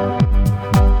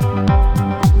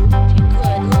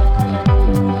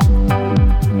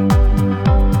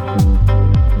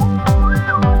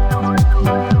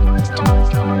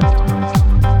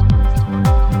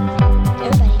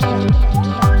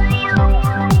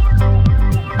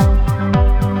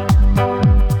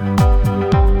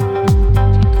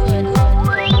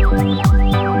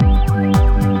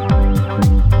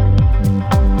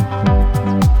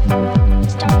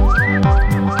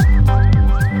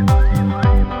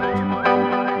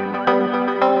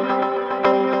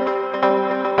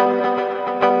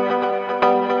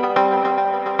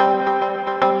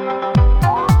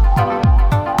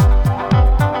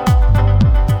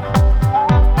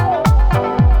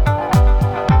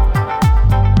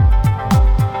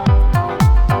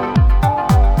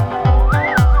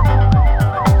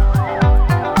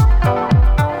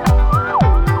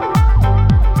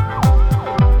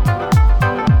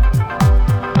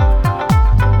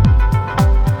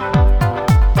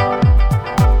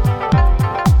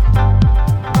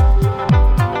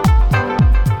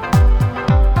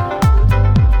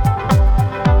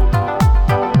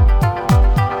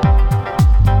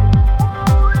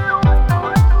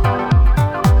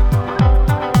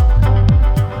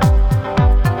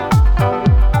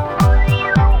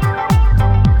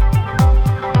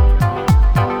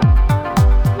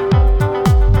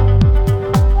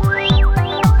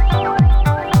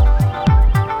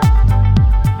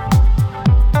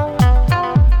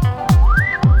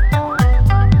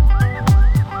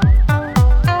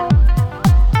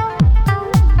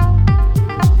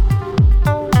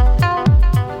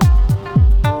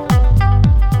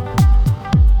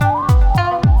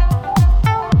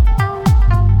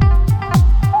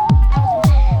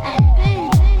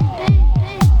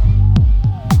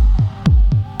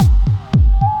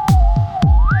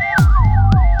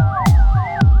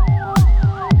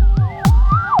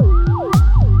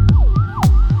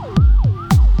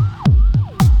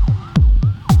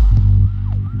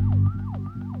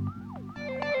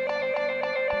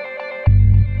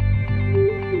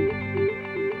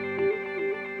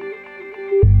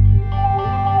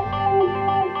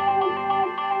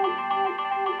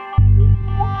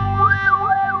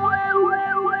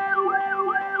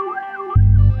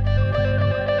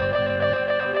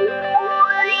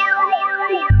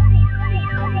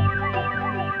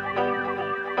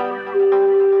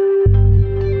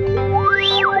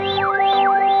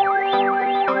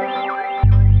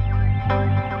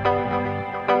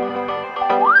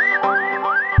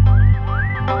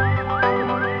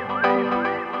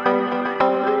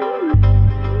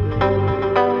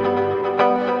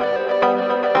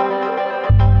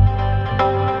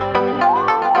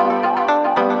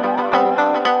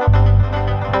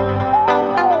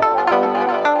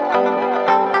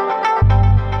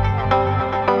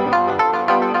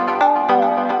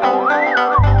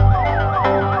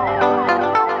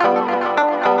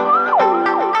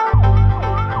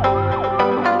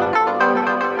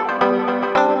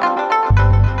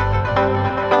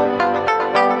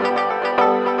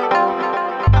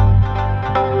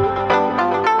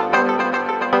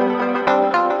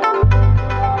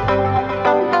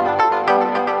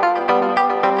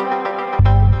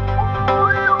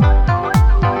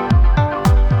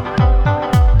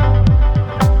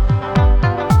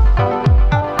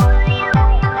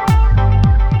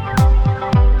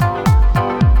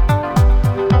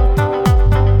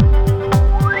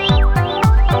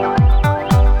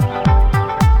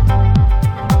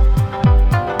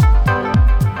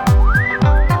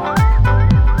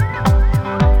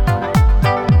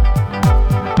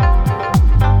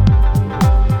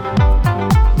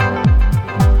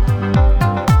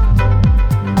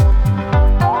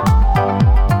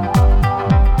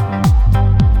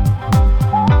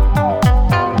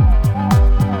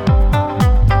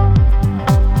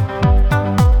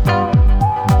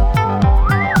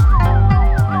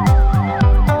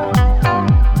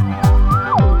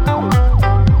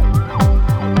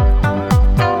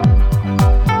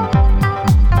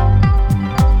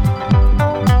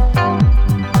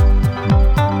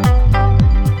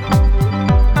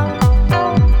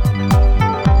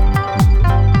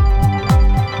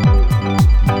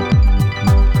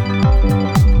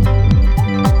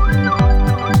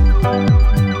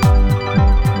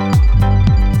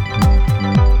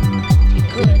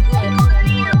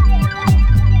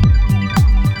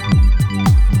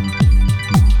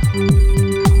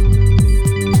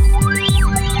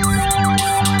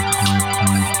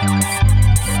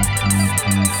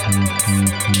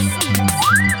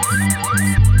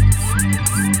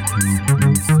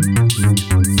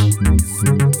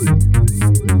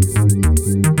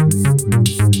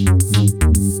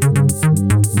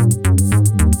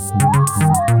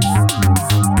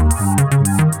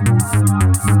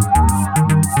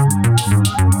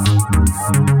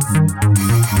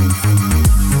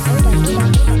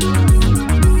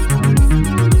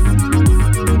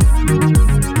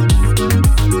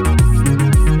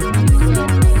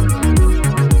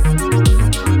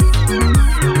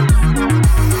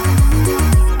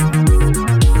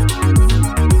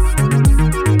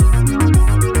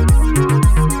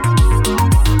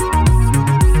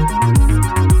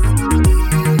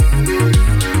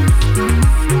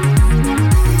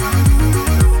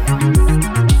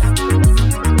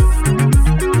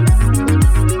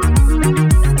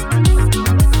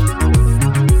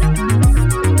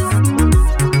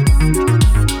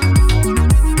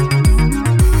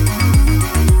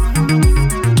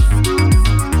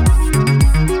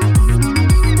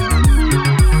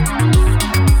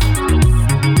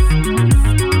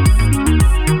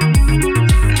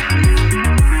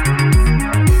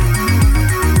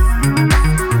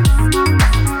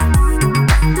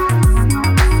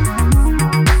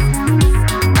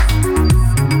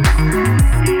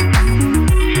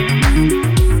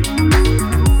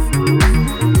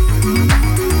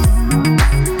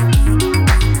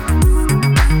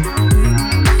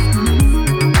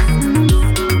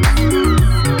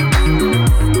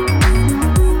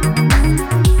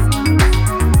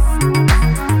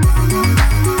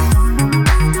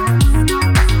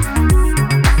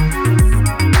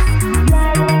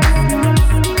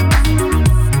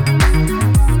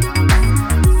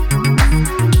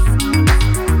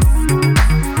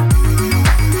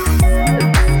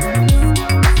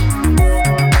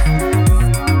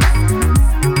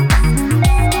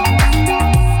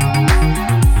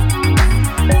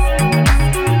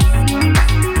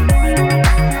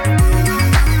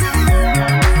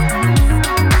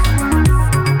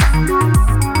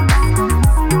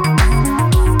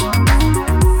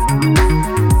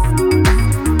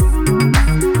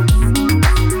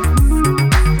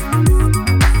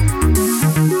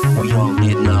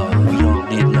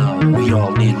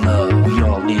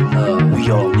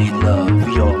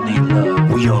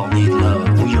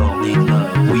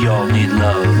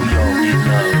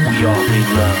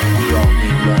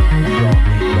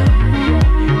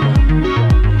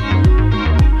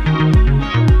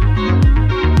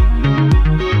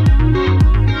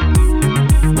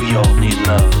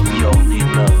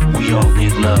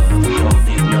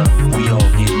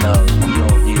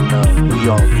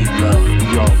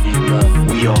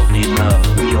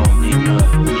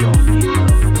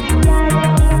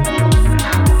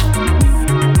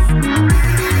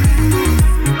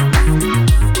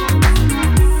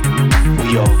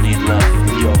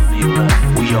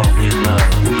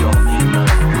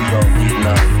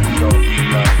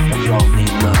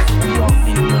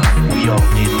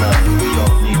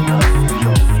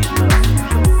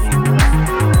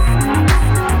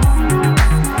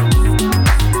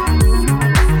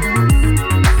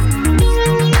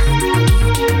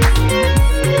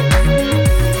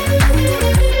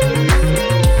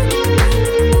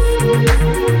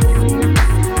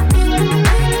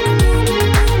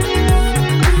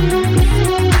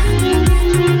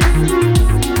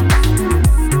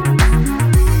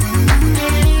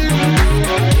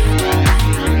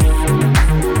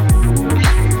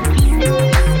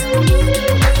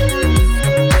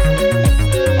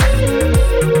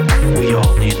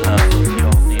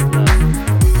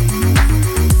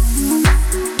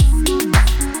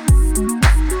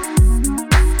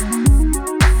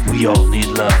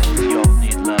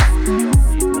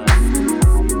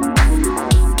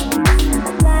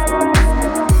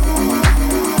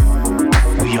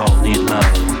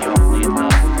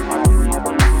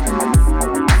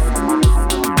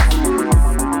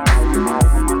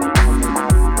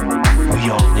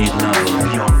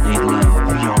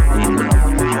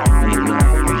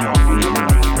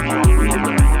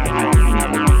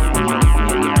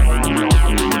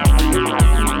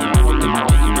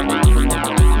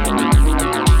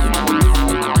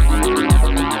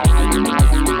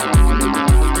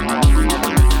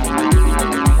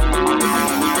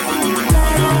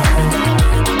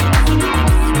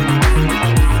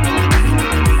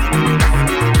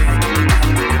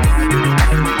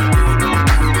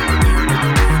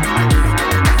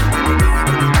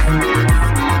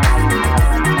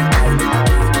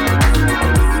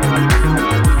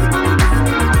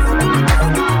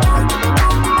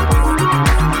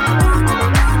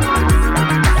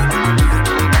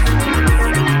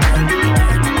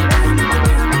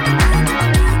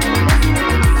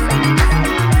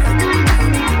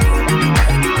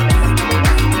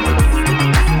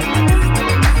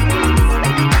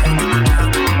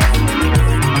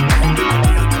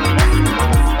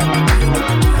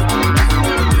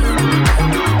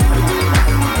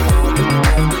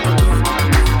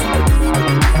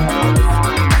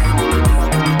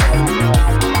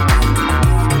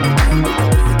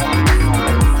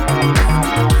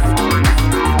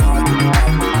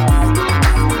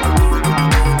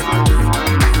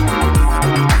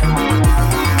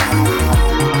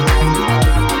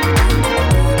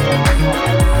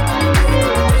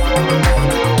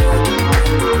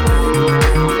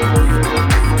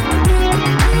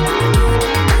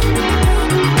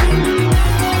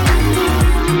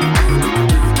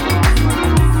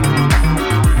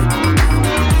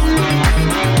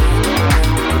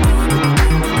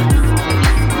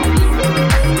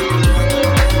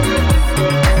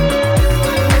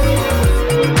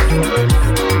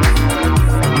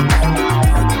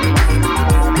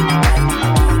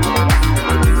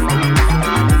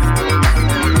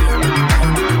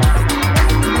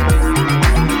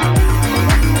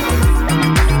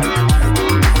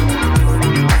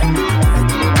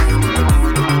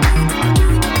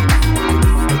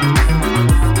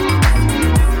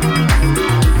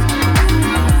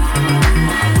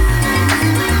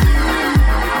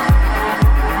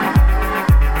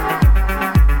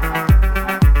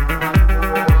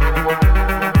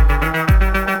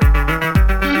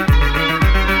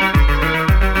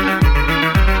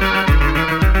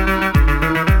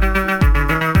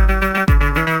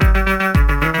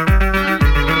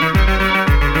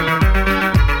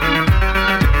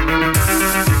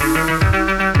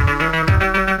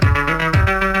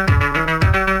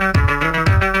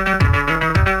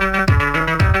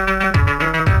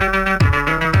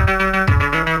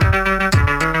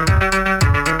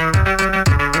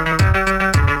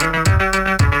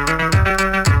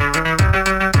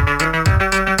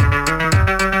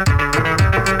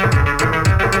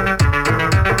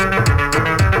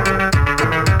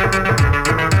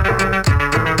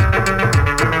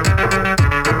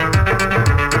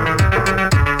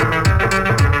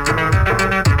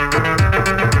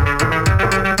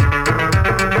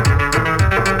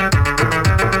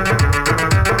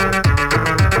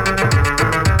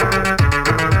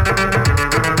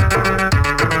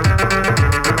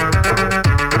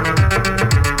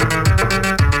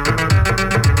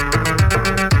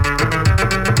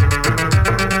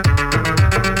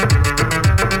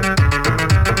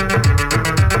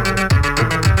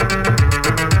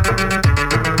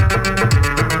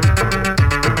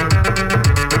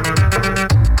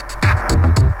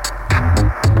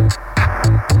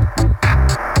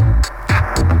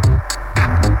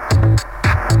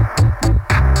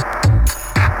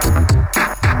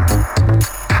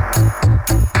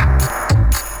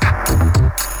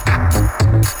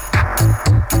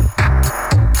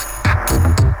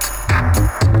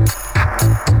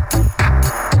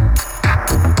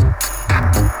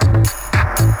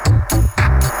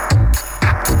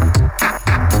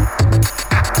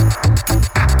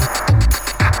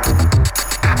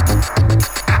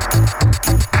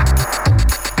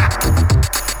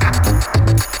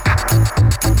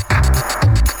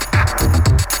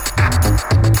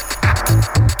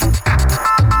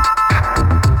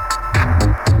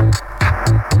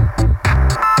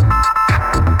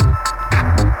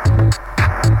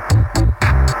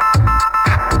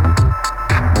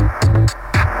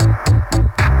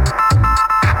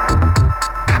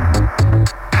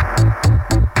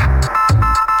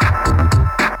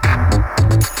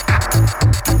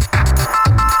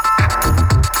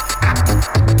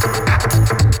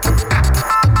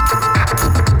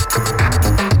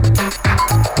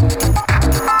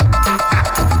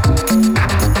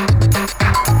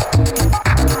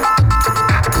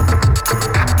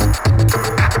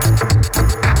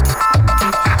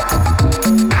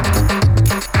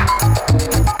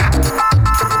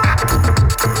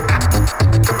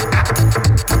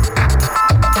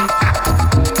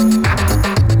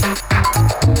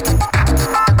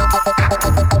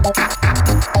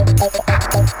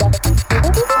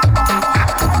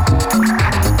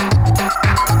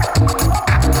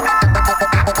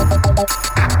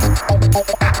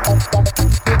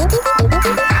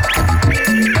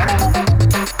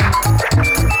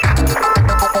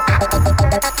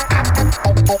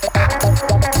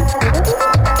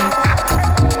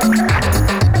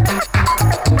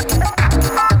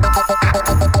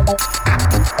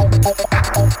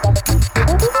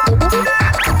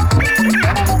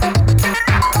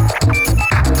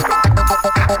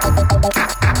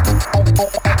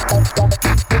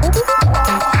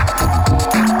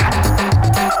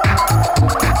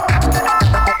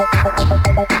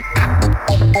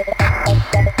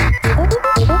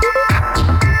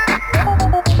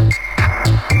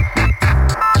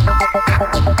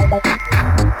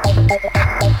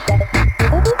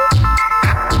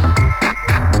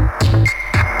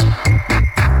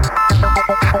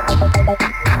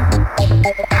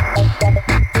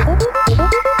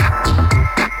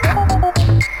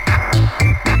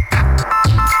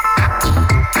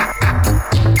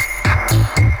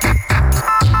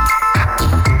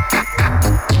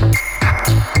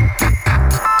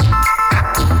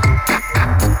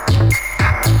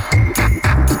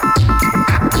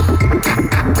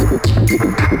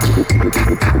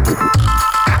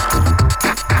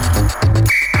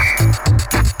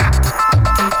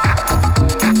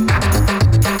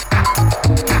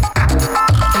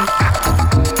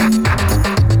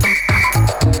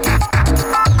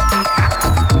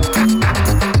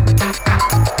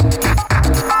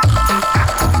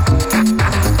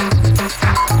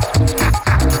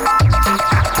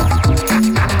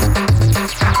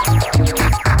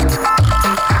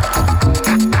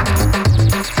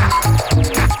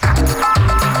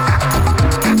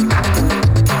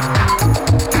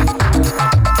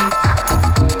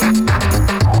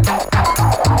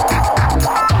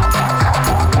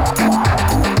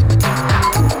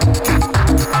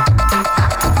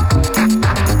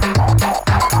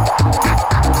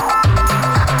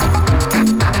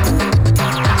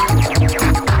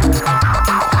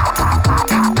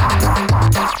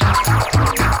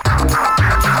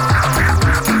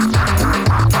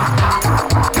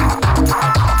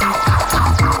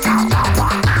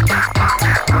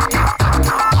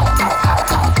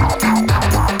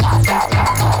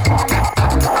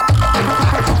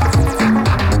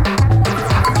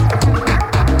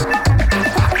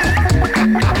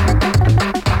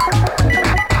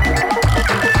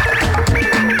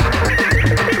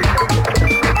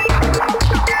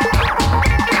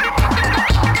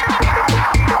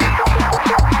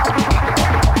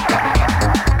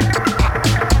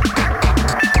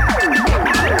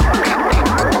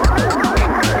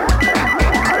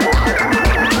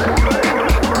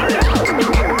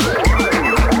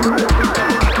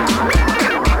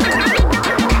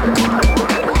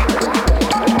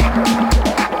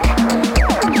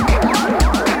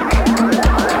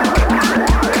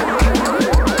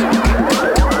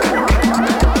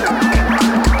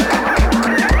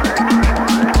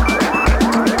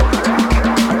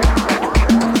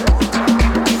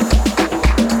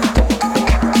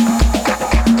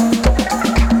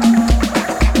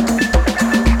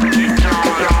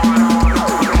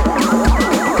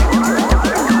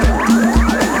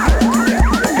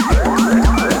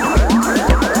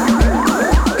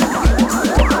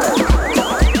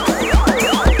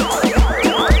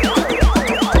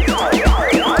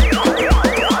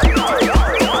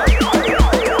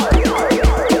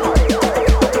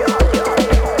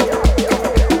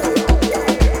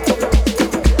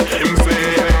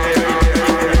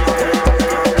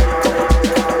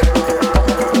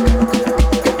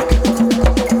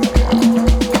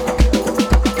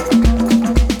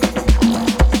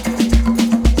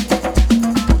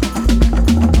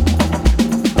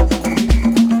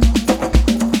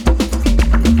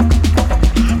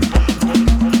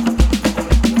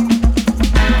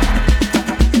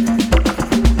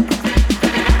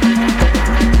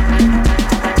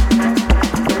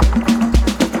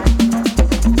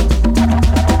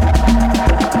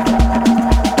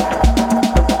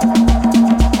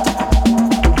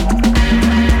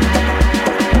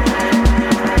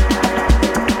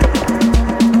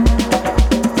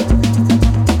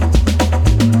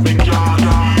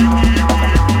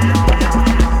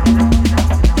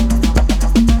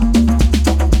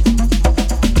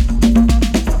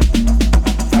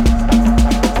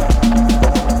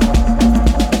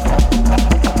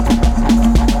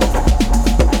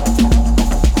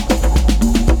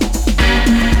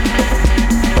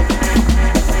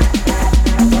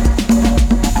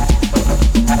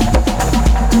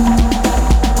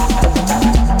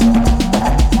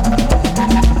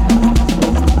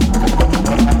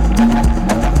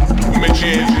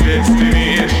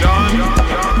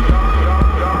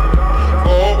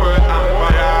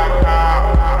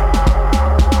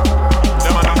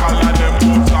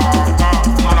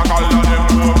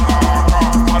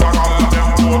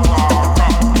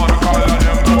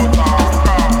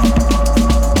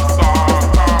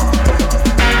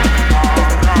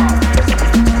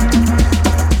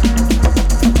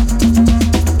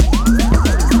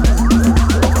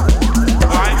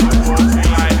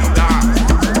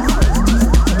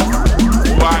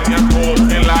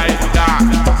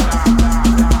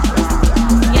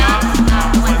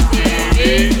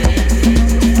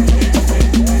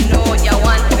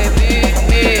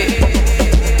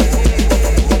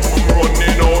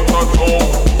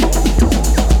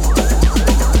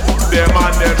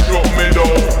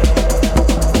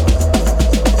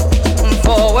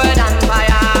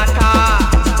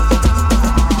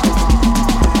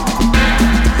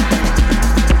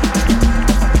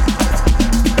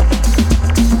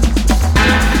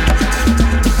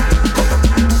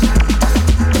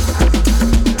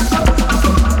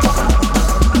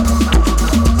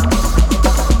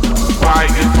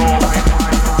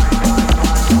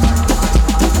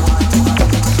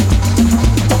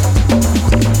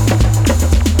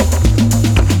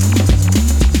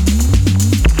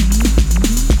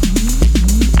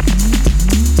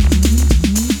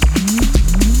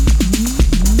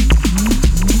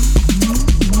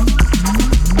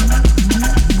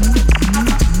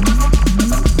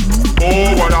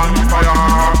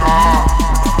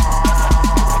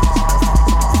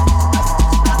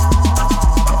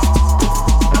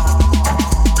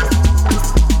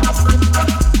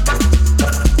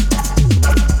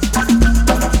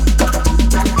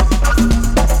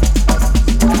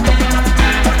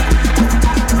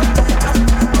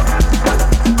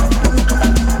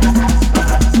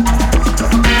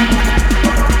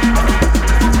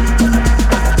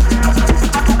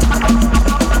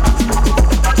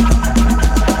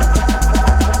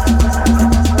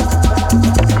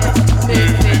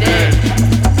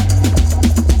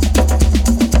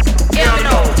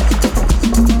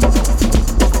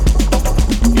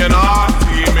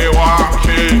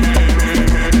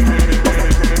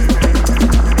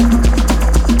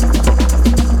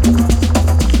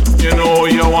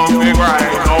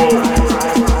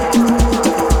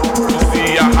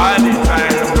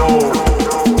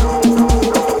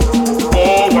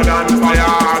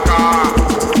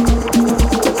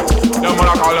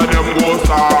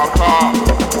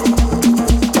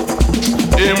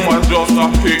 just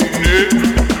a picnic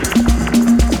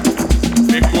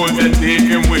because they take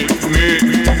him with me.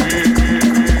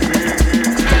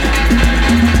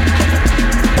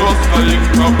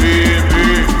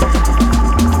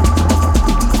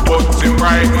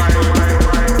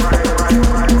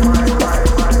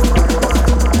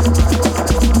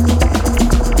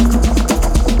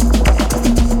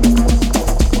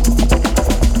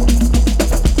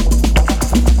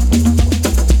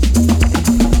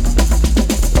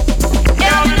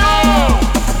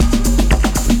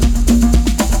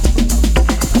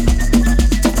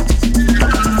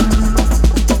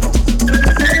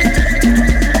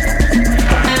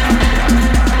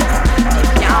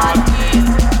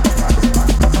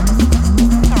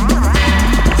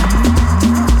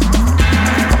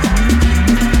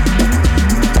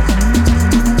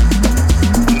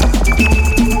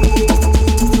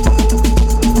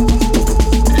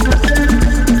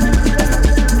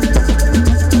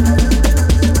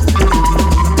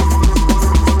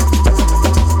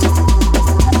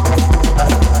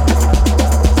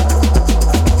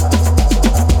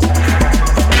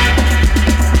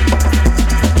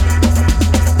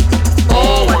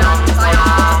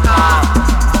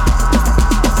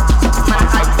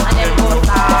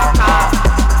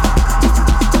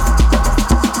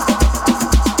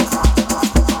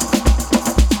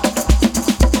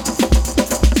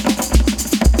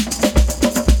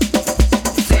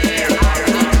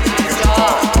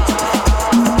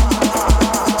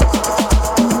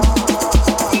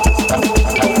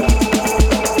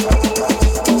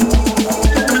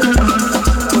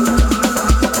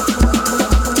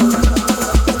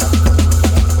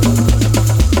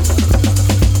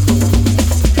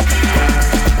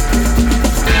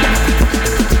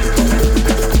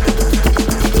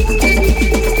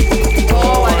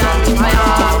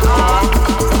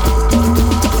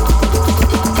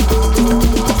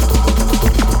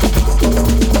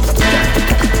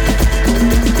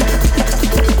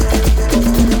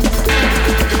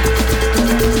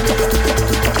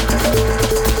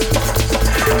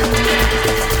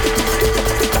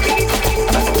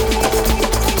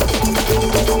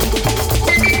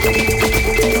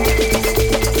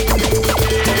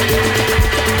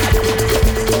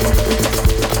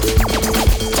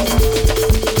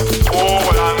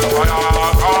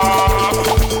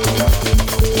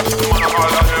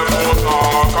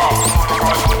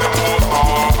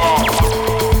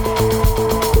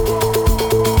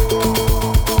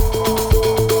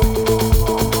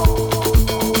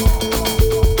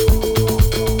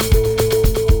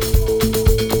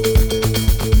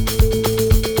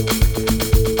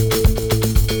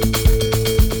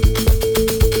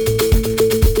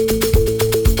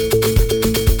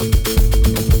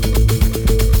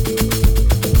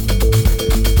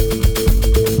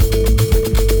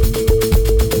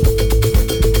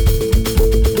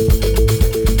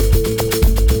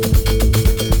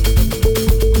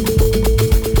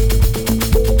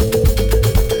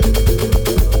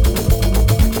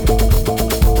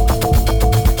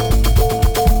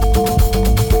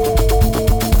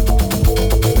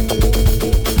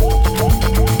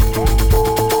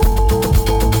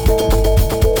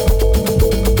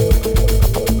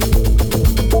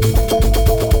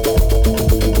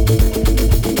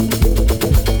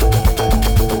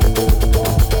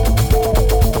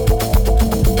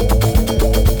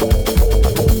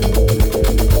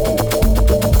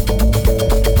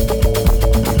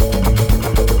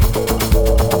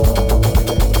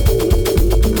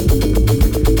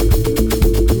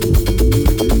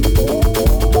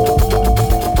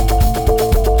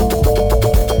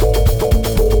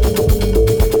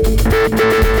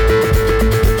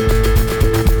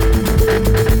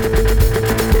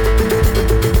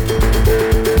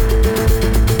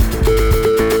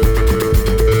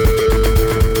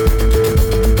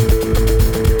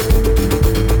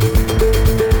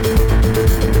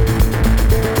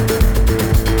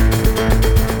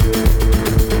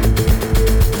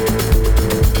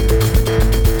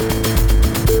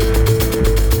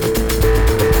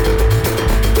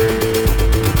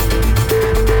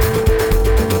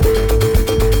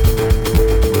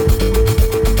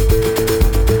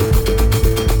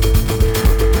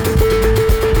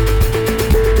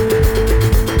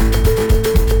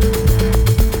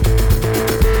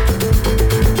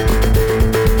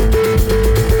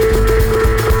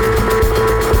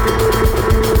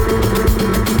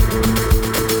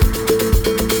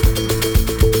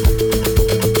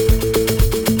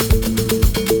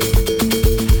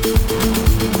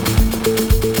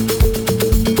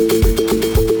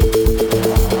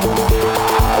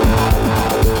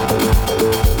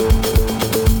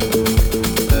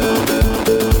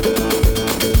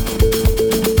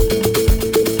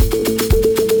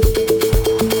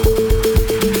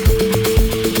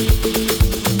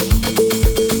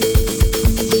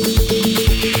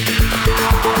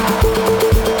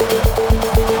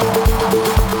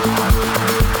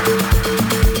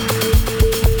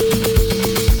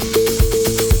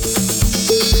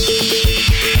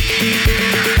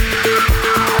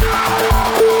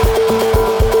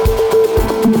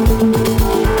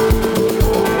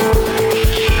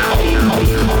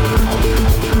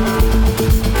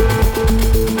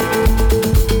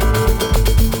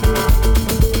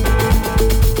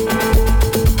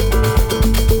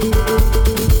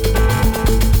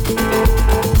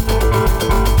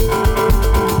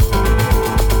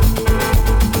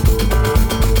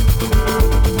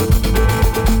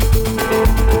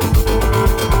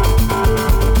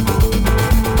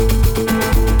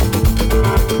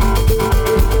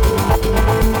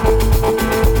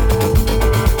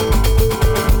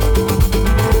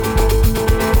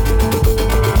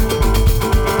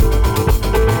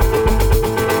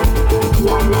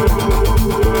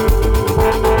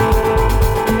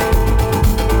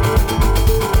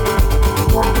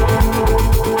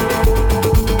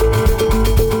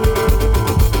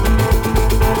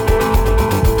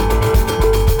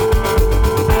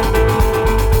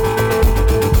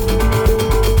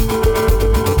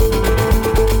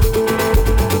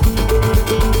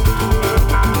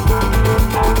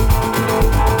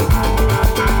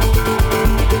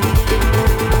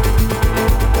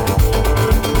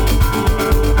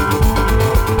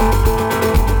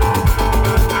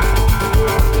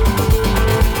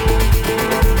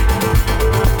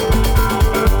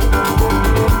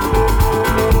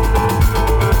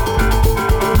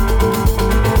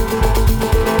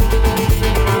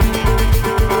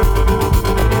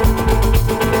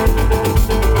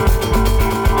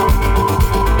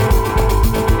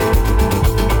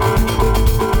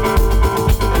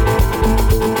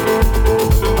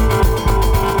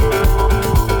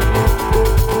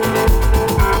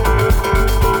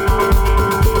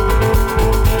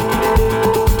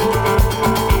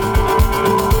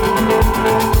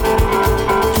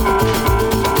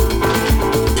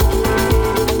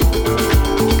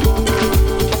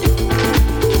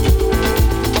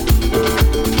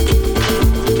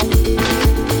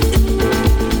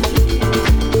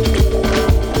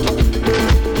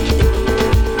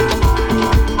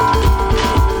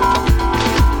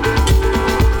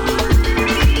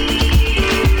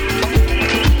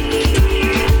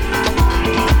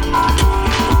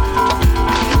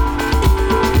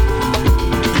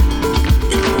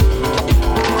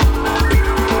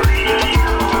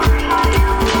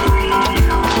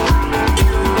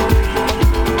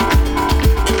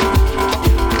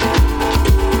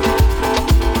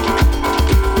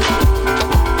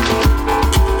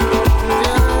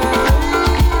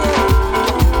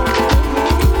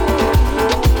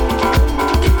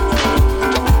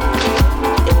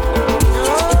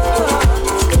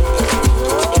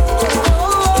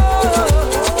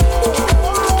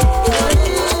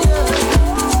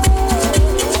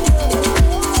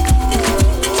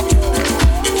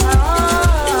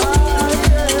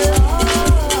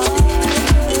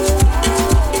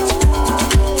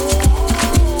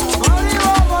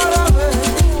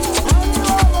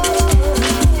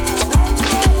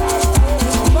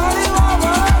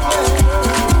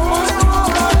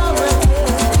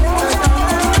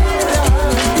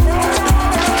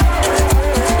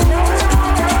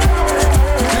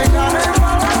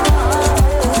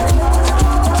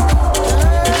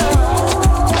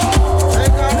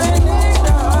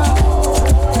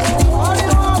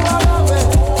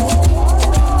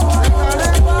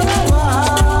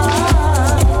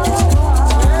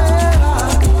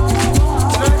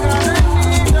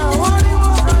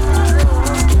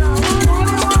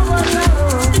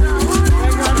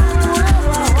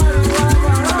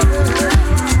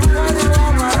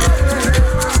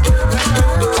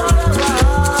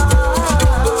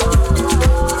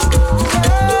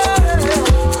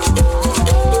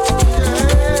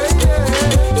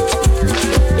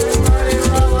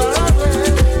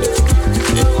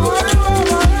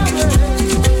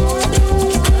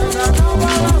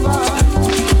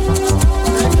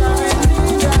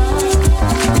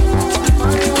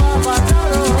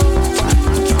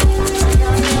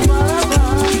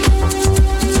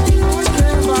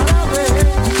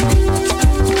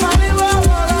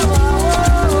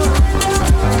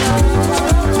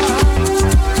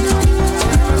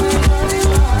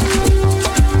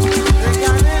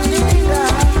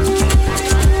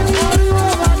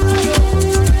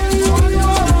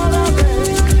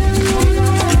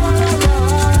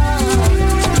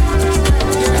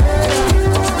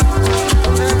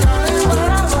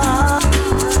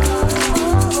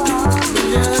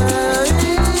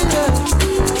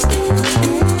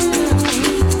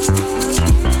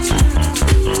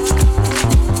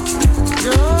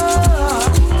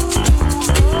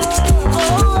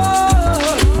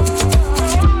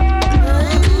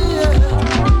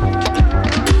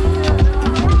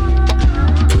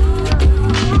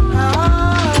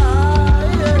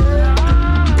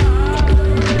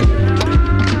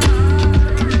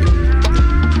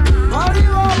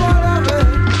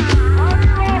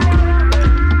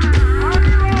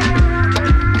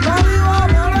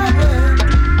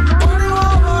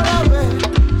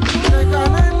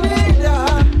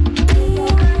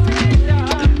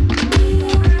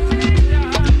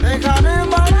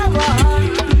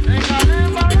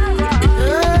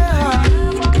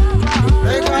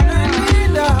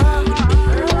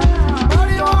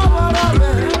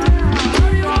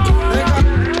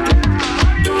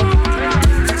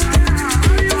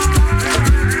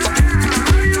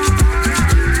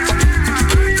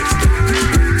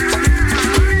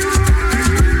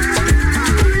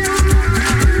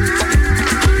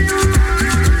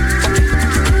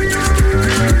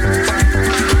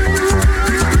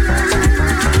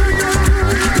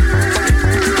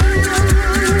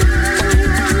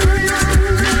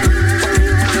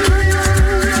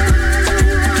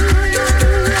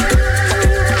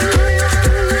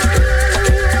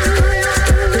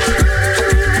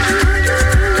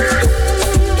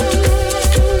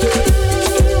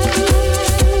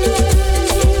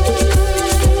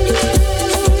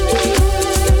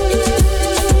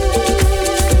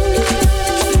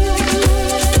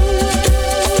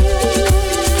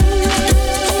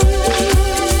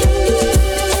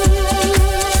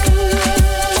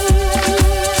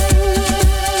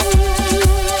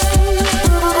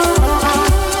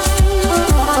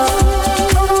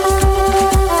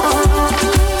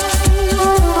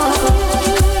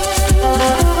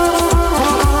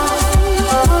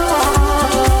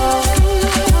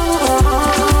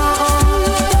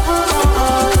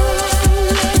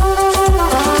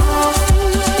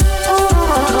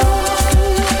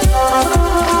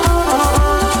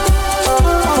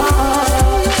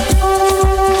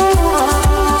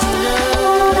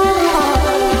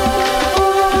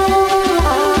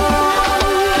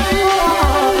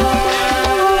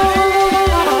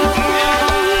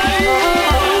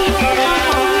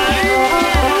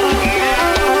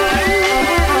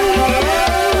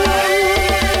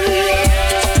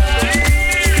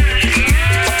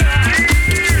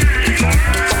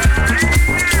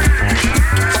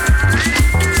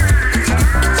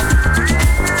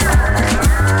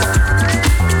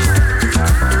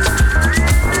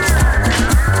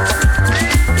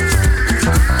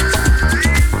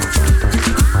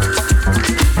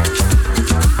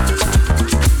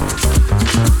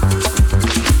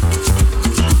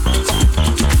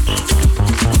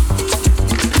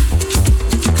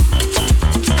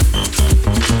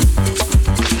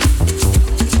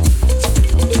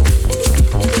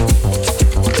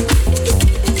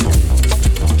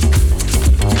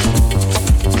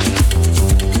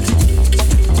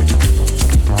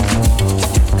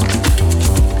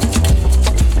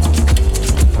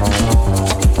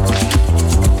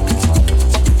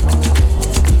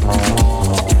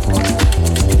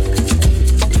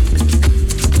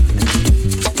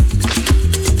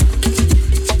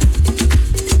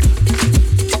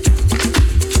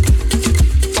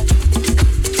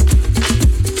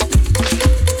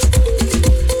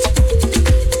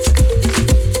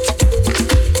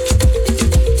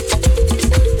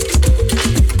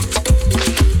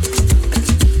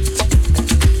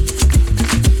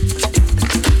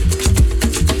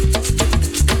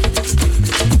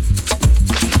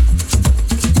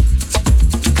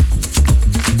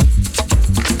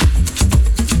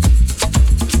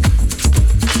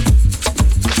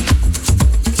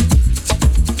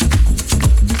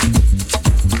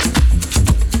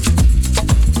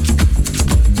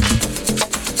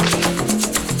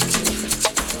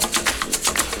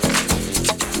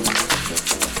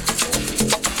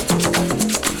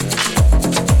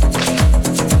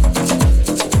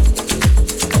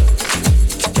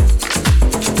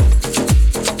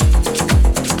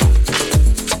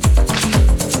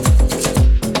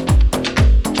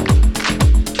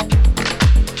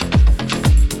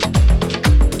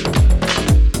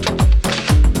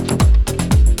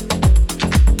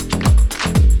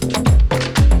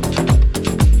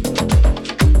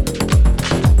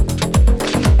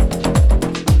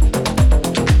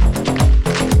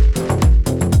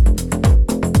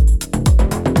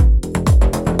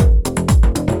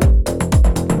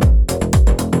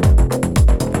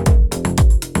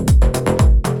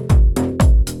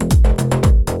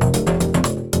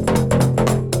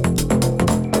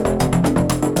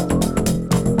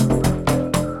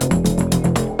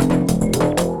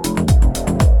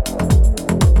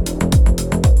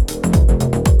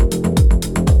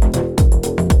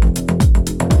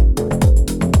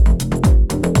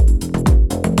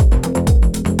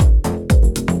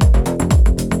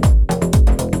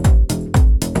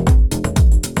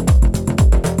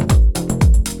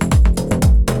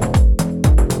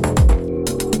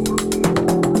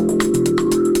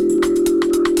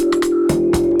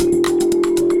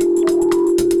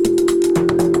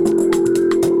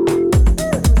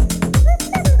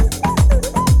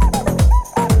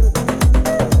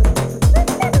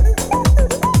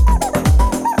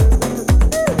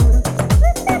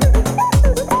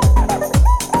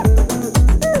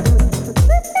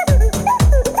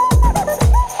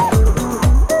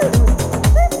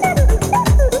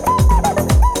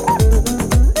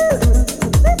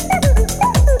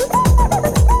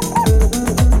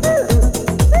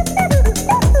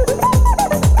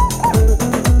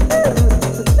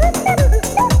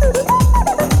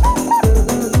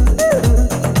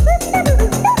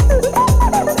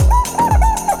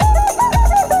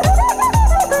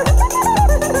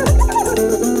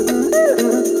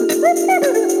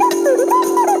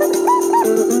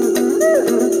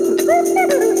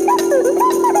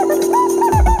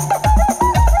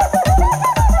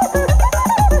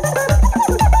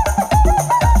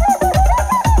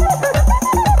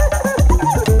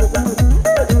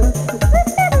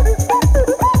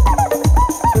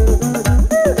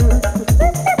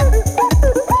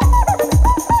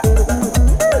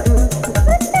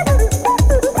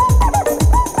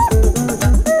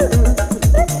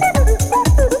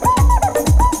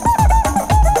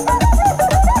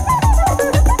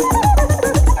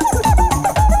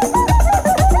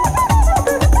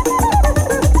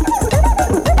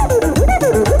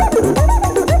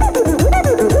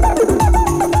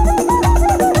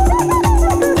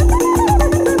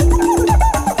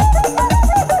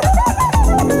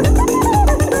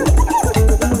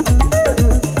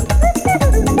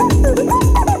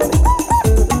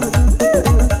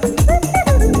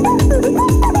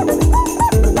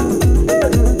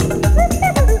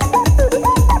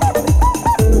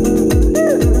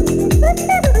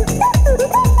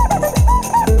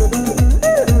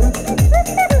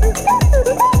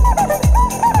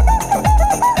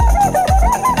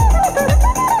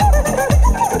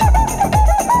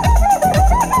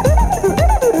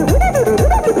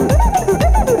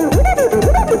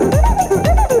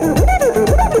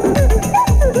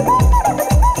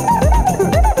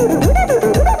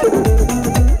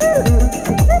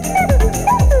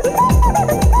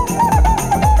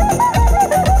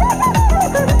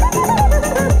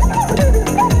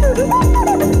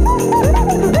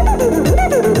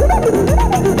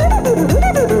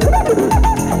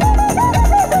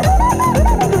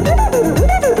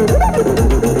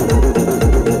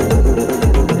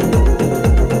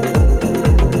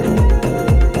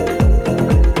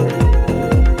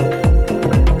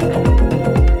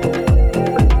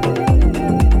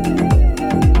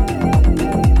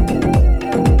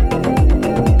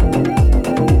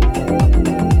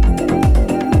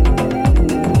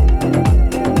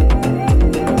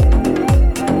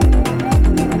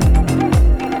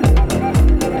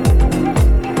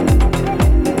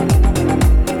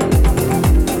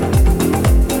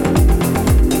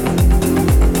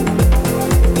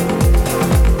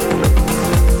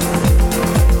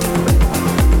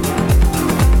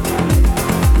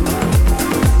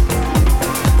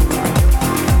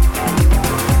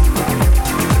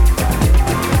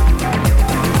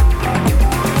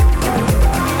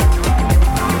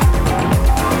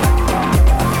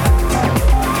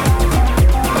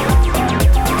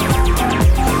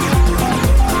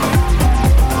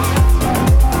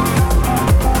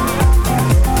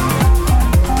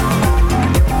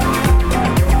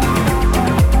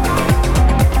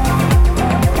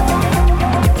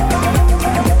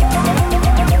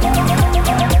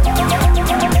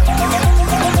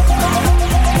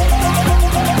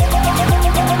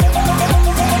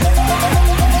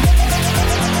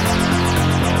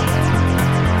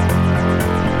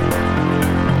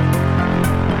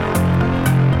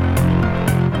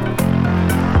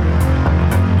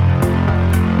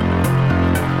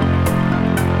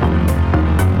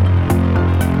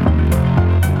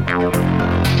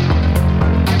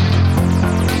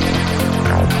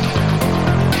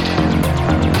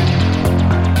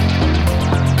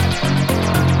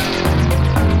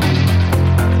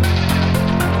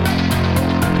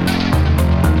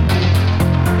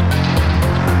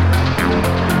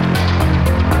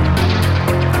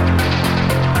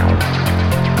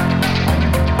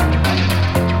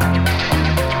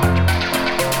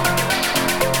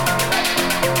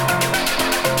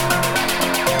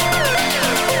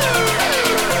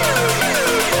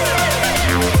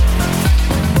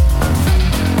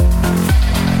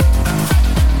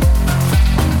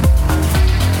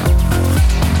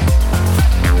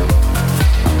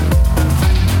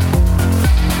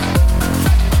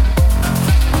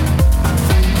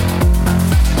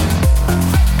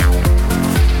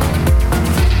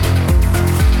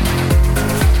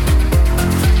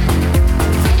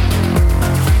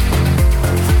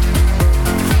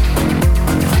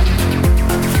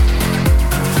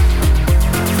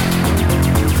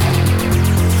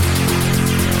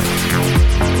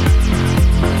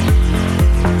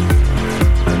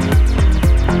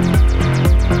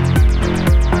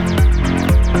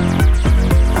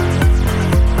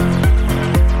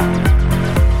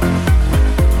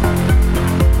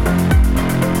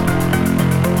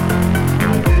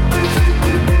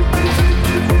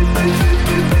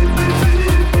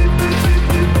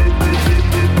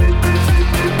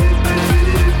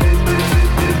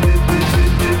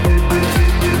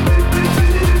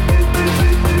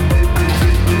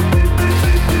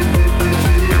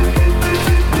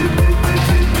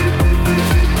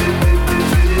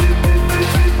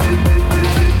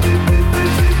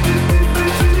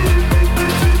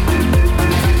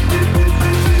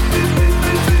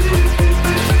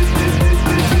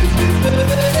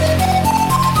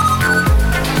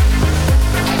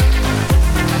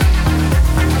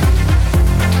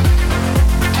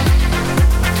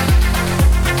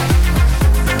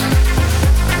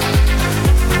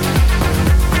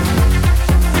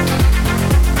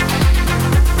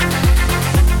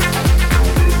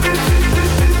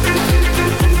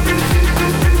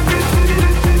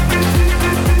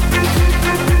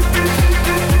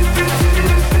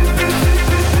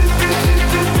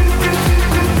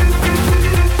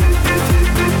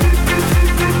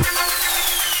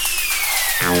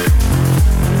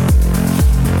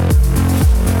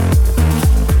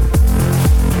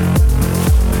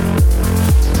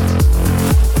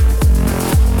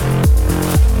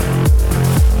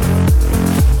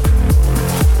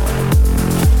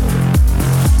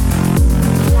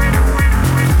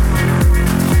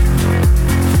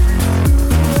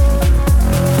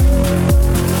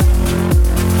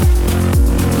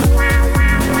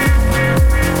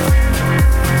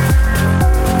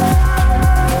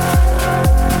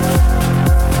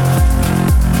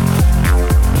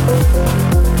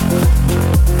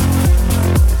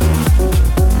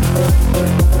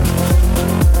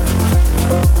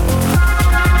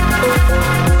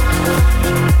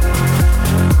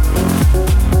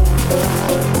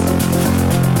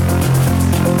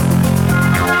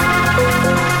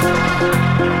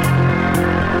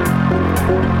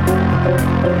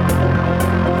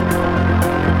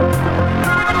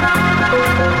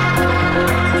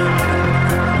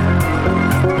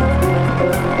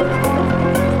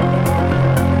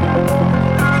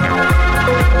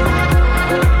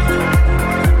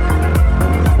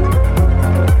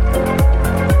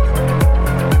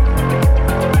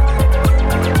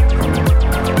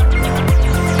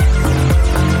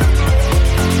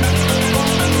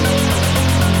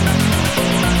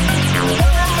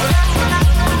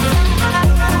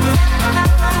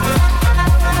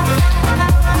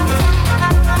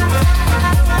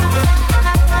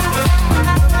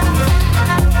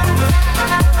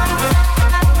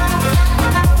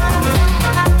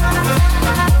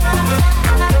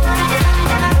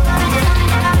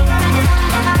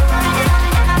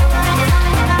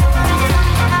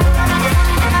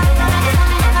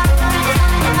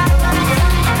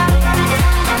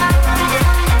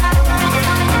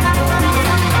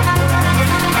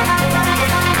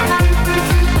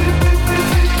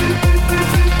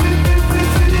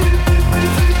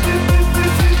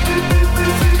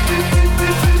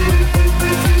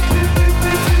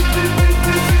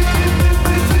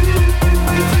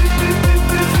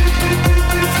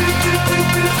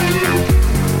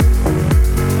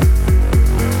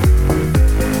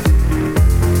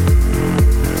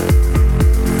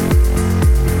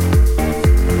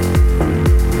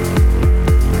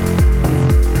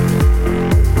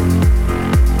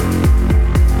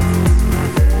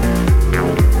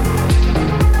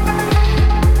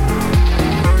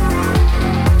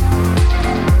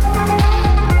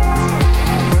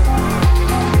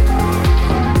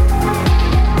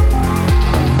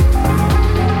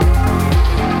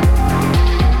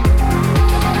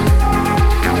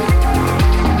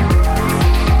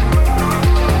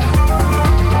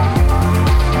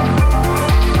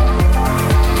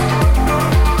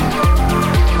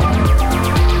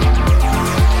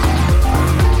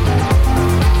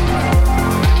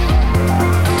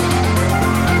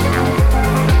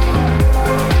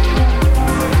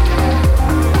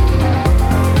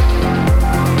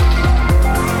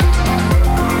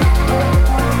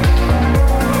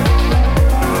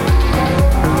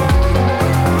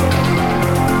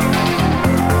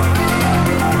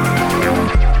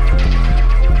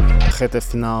 reta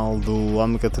final do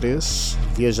Ômega 3,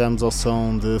 viajamos ao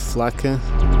som de Flakka,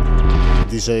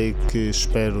 DJ que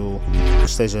espero que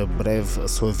esteja breve a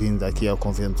sua vinda aqui ao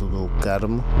convento do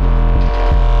Carmo.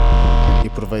 E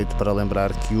aproveito para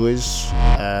lembrar que hoje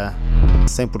há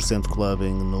 100%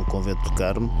 clubbing no convento do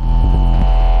Carmo.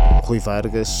 Rui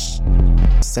Vargas,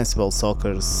 Sensible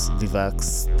Sockers,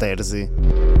 Vivax, Terzi,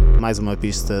 mais uma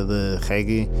pista de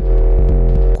reggae,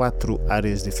 4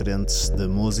 áreas diferentes de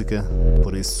música,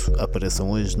 por isso apareçam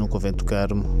hoje no convento do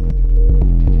Carmo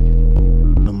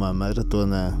numa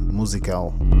maratona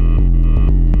musical.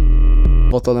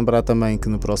 Volto a lembrar também que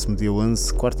no próximo dia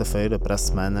 11, quarta-feira, para a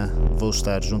semana, vou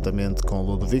estar juntamente com o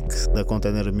Ludovic, da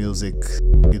Container Music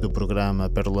e do programa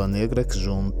Pérola Negra, que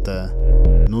junta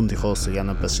Nuno de Rosso e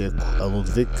Ana Pacheco a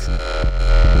Ludovic,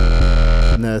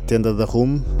 na tenda da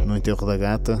Rum, no enterro da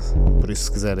gata. Por isso,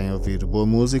 se quiserem ouvir boa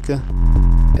música,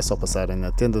 é só passarem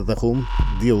na tenda da Rum,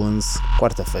 dia 11,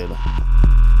 quarta-feira.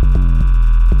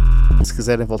 Se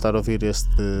quiserem voltar a ouvir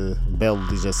este belo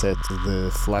DJ set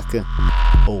de Flakka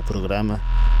ou o programa,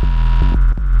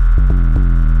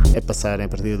 é passarem a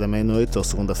partir da meia-noite ou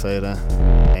segunda-feira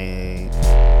em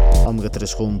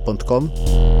omega3rum.com,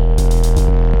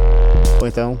 ou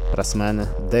então para a semana,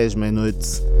 10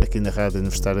 meia-noite, aqui na Rádio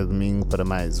Universitária de Domingo, para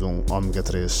mais um Ômega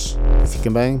 3.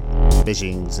 Fiquem bem,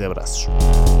 beijinhos e abraços.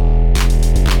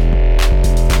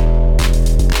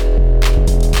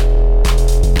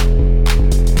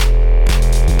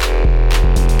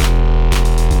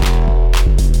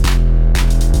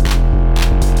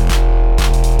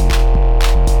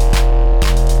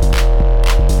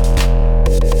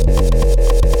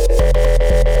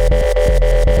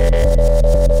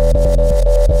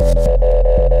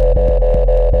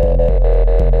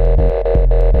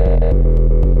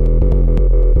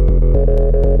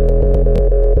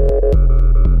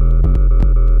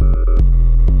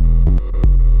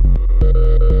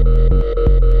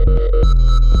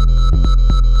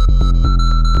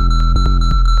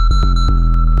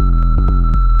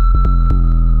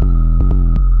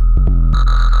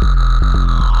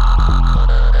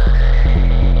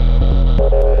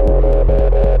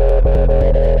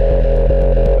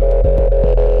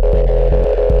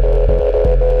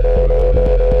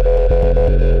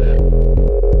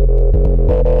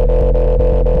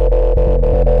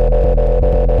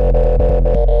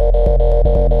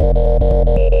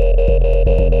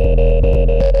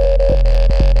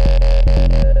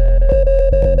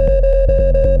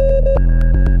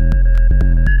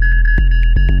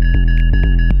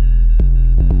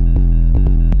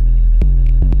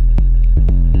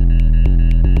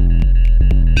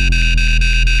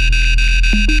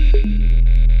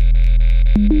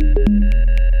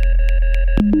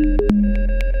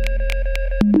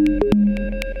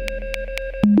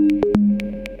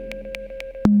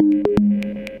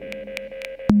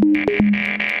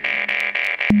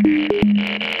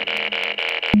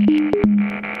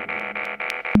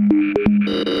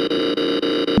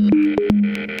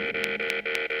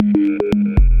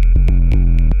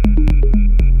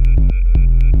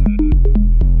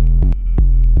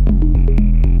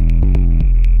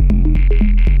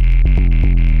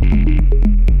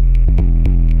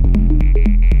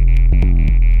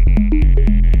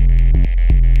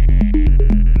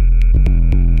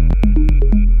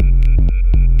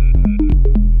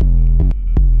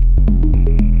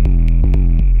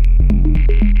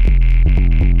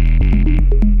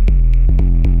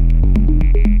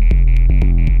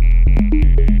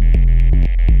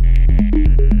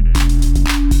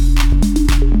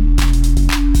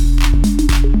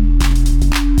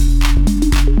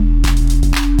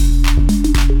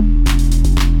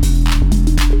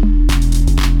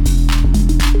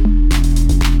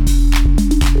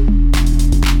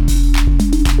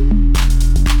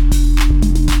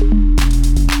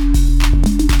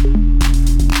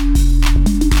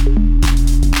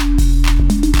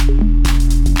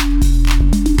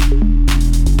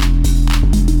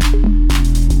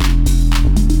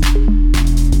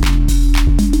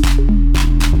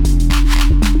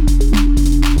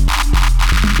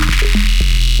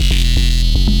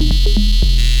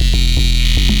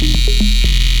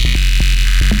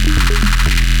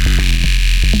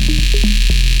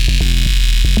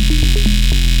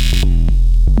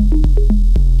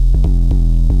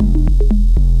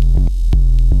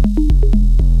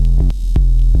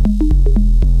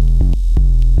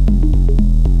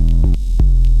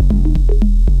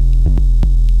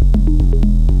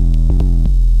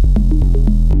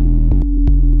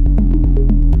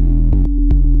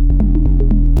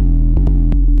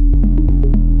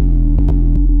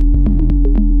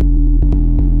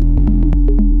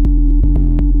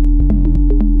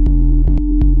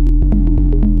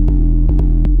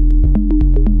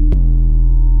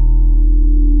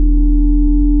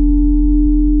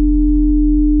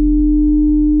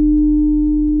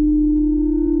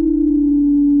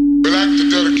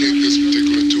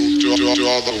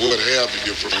 have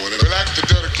you for one. I'd like to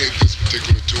dedicate this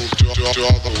particular tune to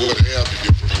all the would have you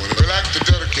for one. I'd like to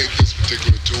dedicate this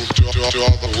particular tune to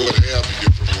all the would have you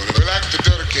for one. I'd like to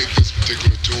dedicate this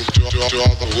particular tune to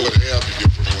all the would have you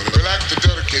for one. I'd like to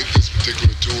dedicate this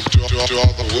particular tune to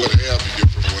all the would have you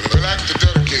for one. I'd like to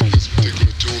dedicate this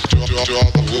particular tune to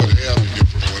all the would have you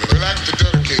for one. I'd like to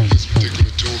dedicate this particular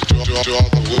tune to all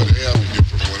the would have you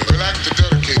for one. I'd like to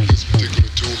dedicate this particular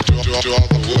tune to all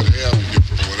the would have you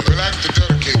for one. I'd like to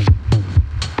dedicate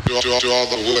to all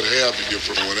the would have you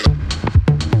for one.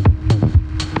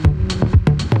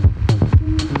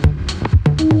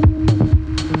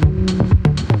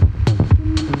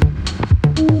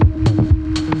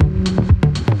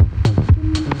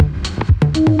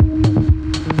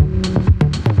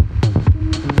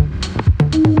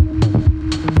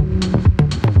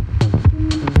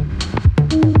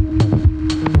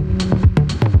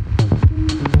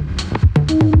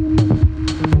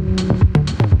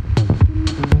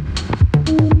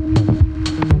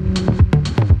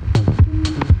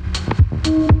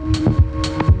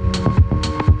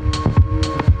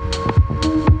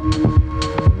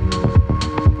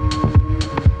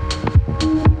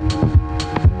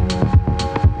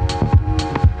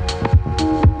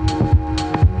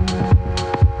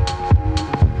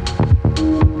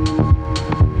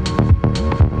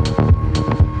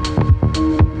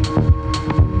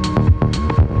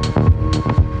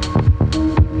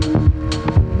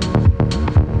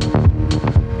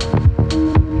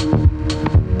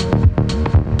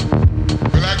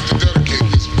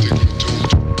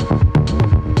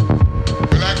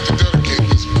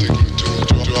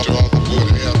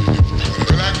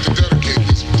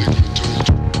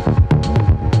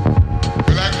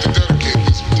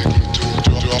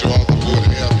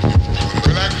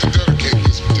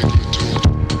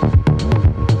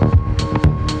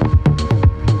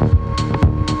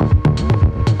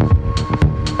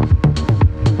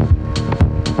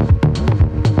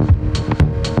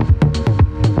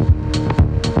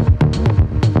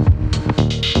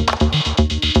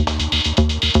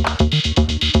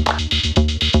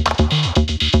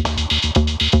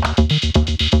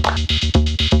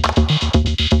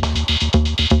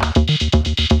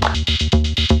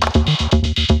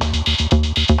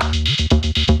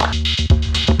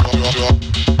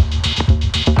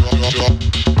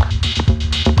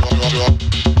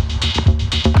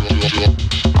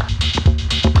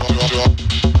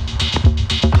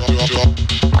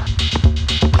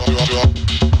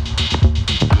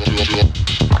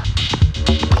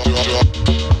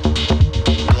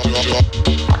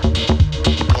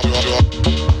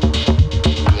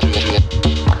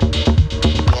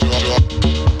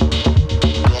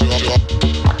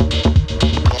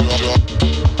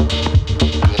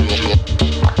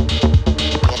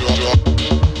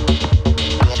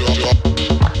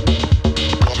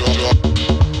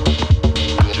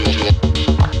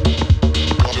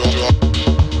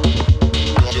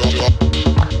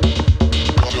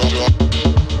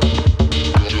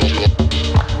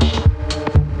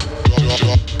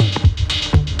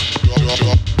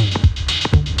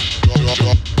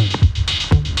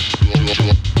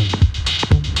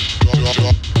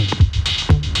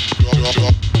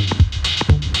 Drop.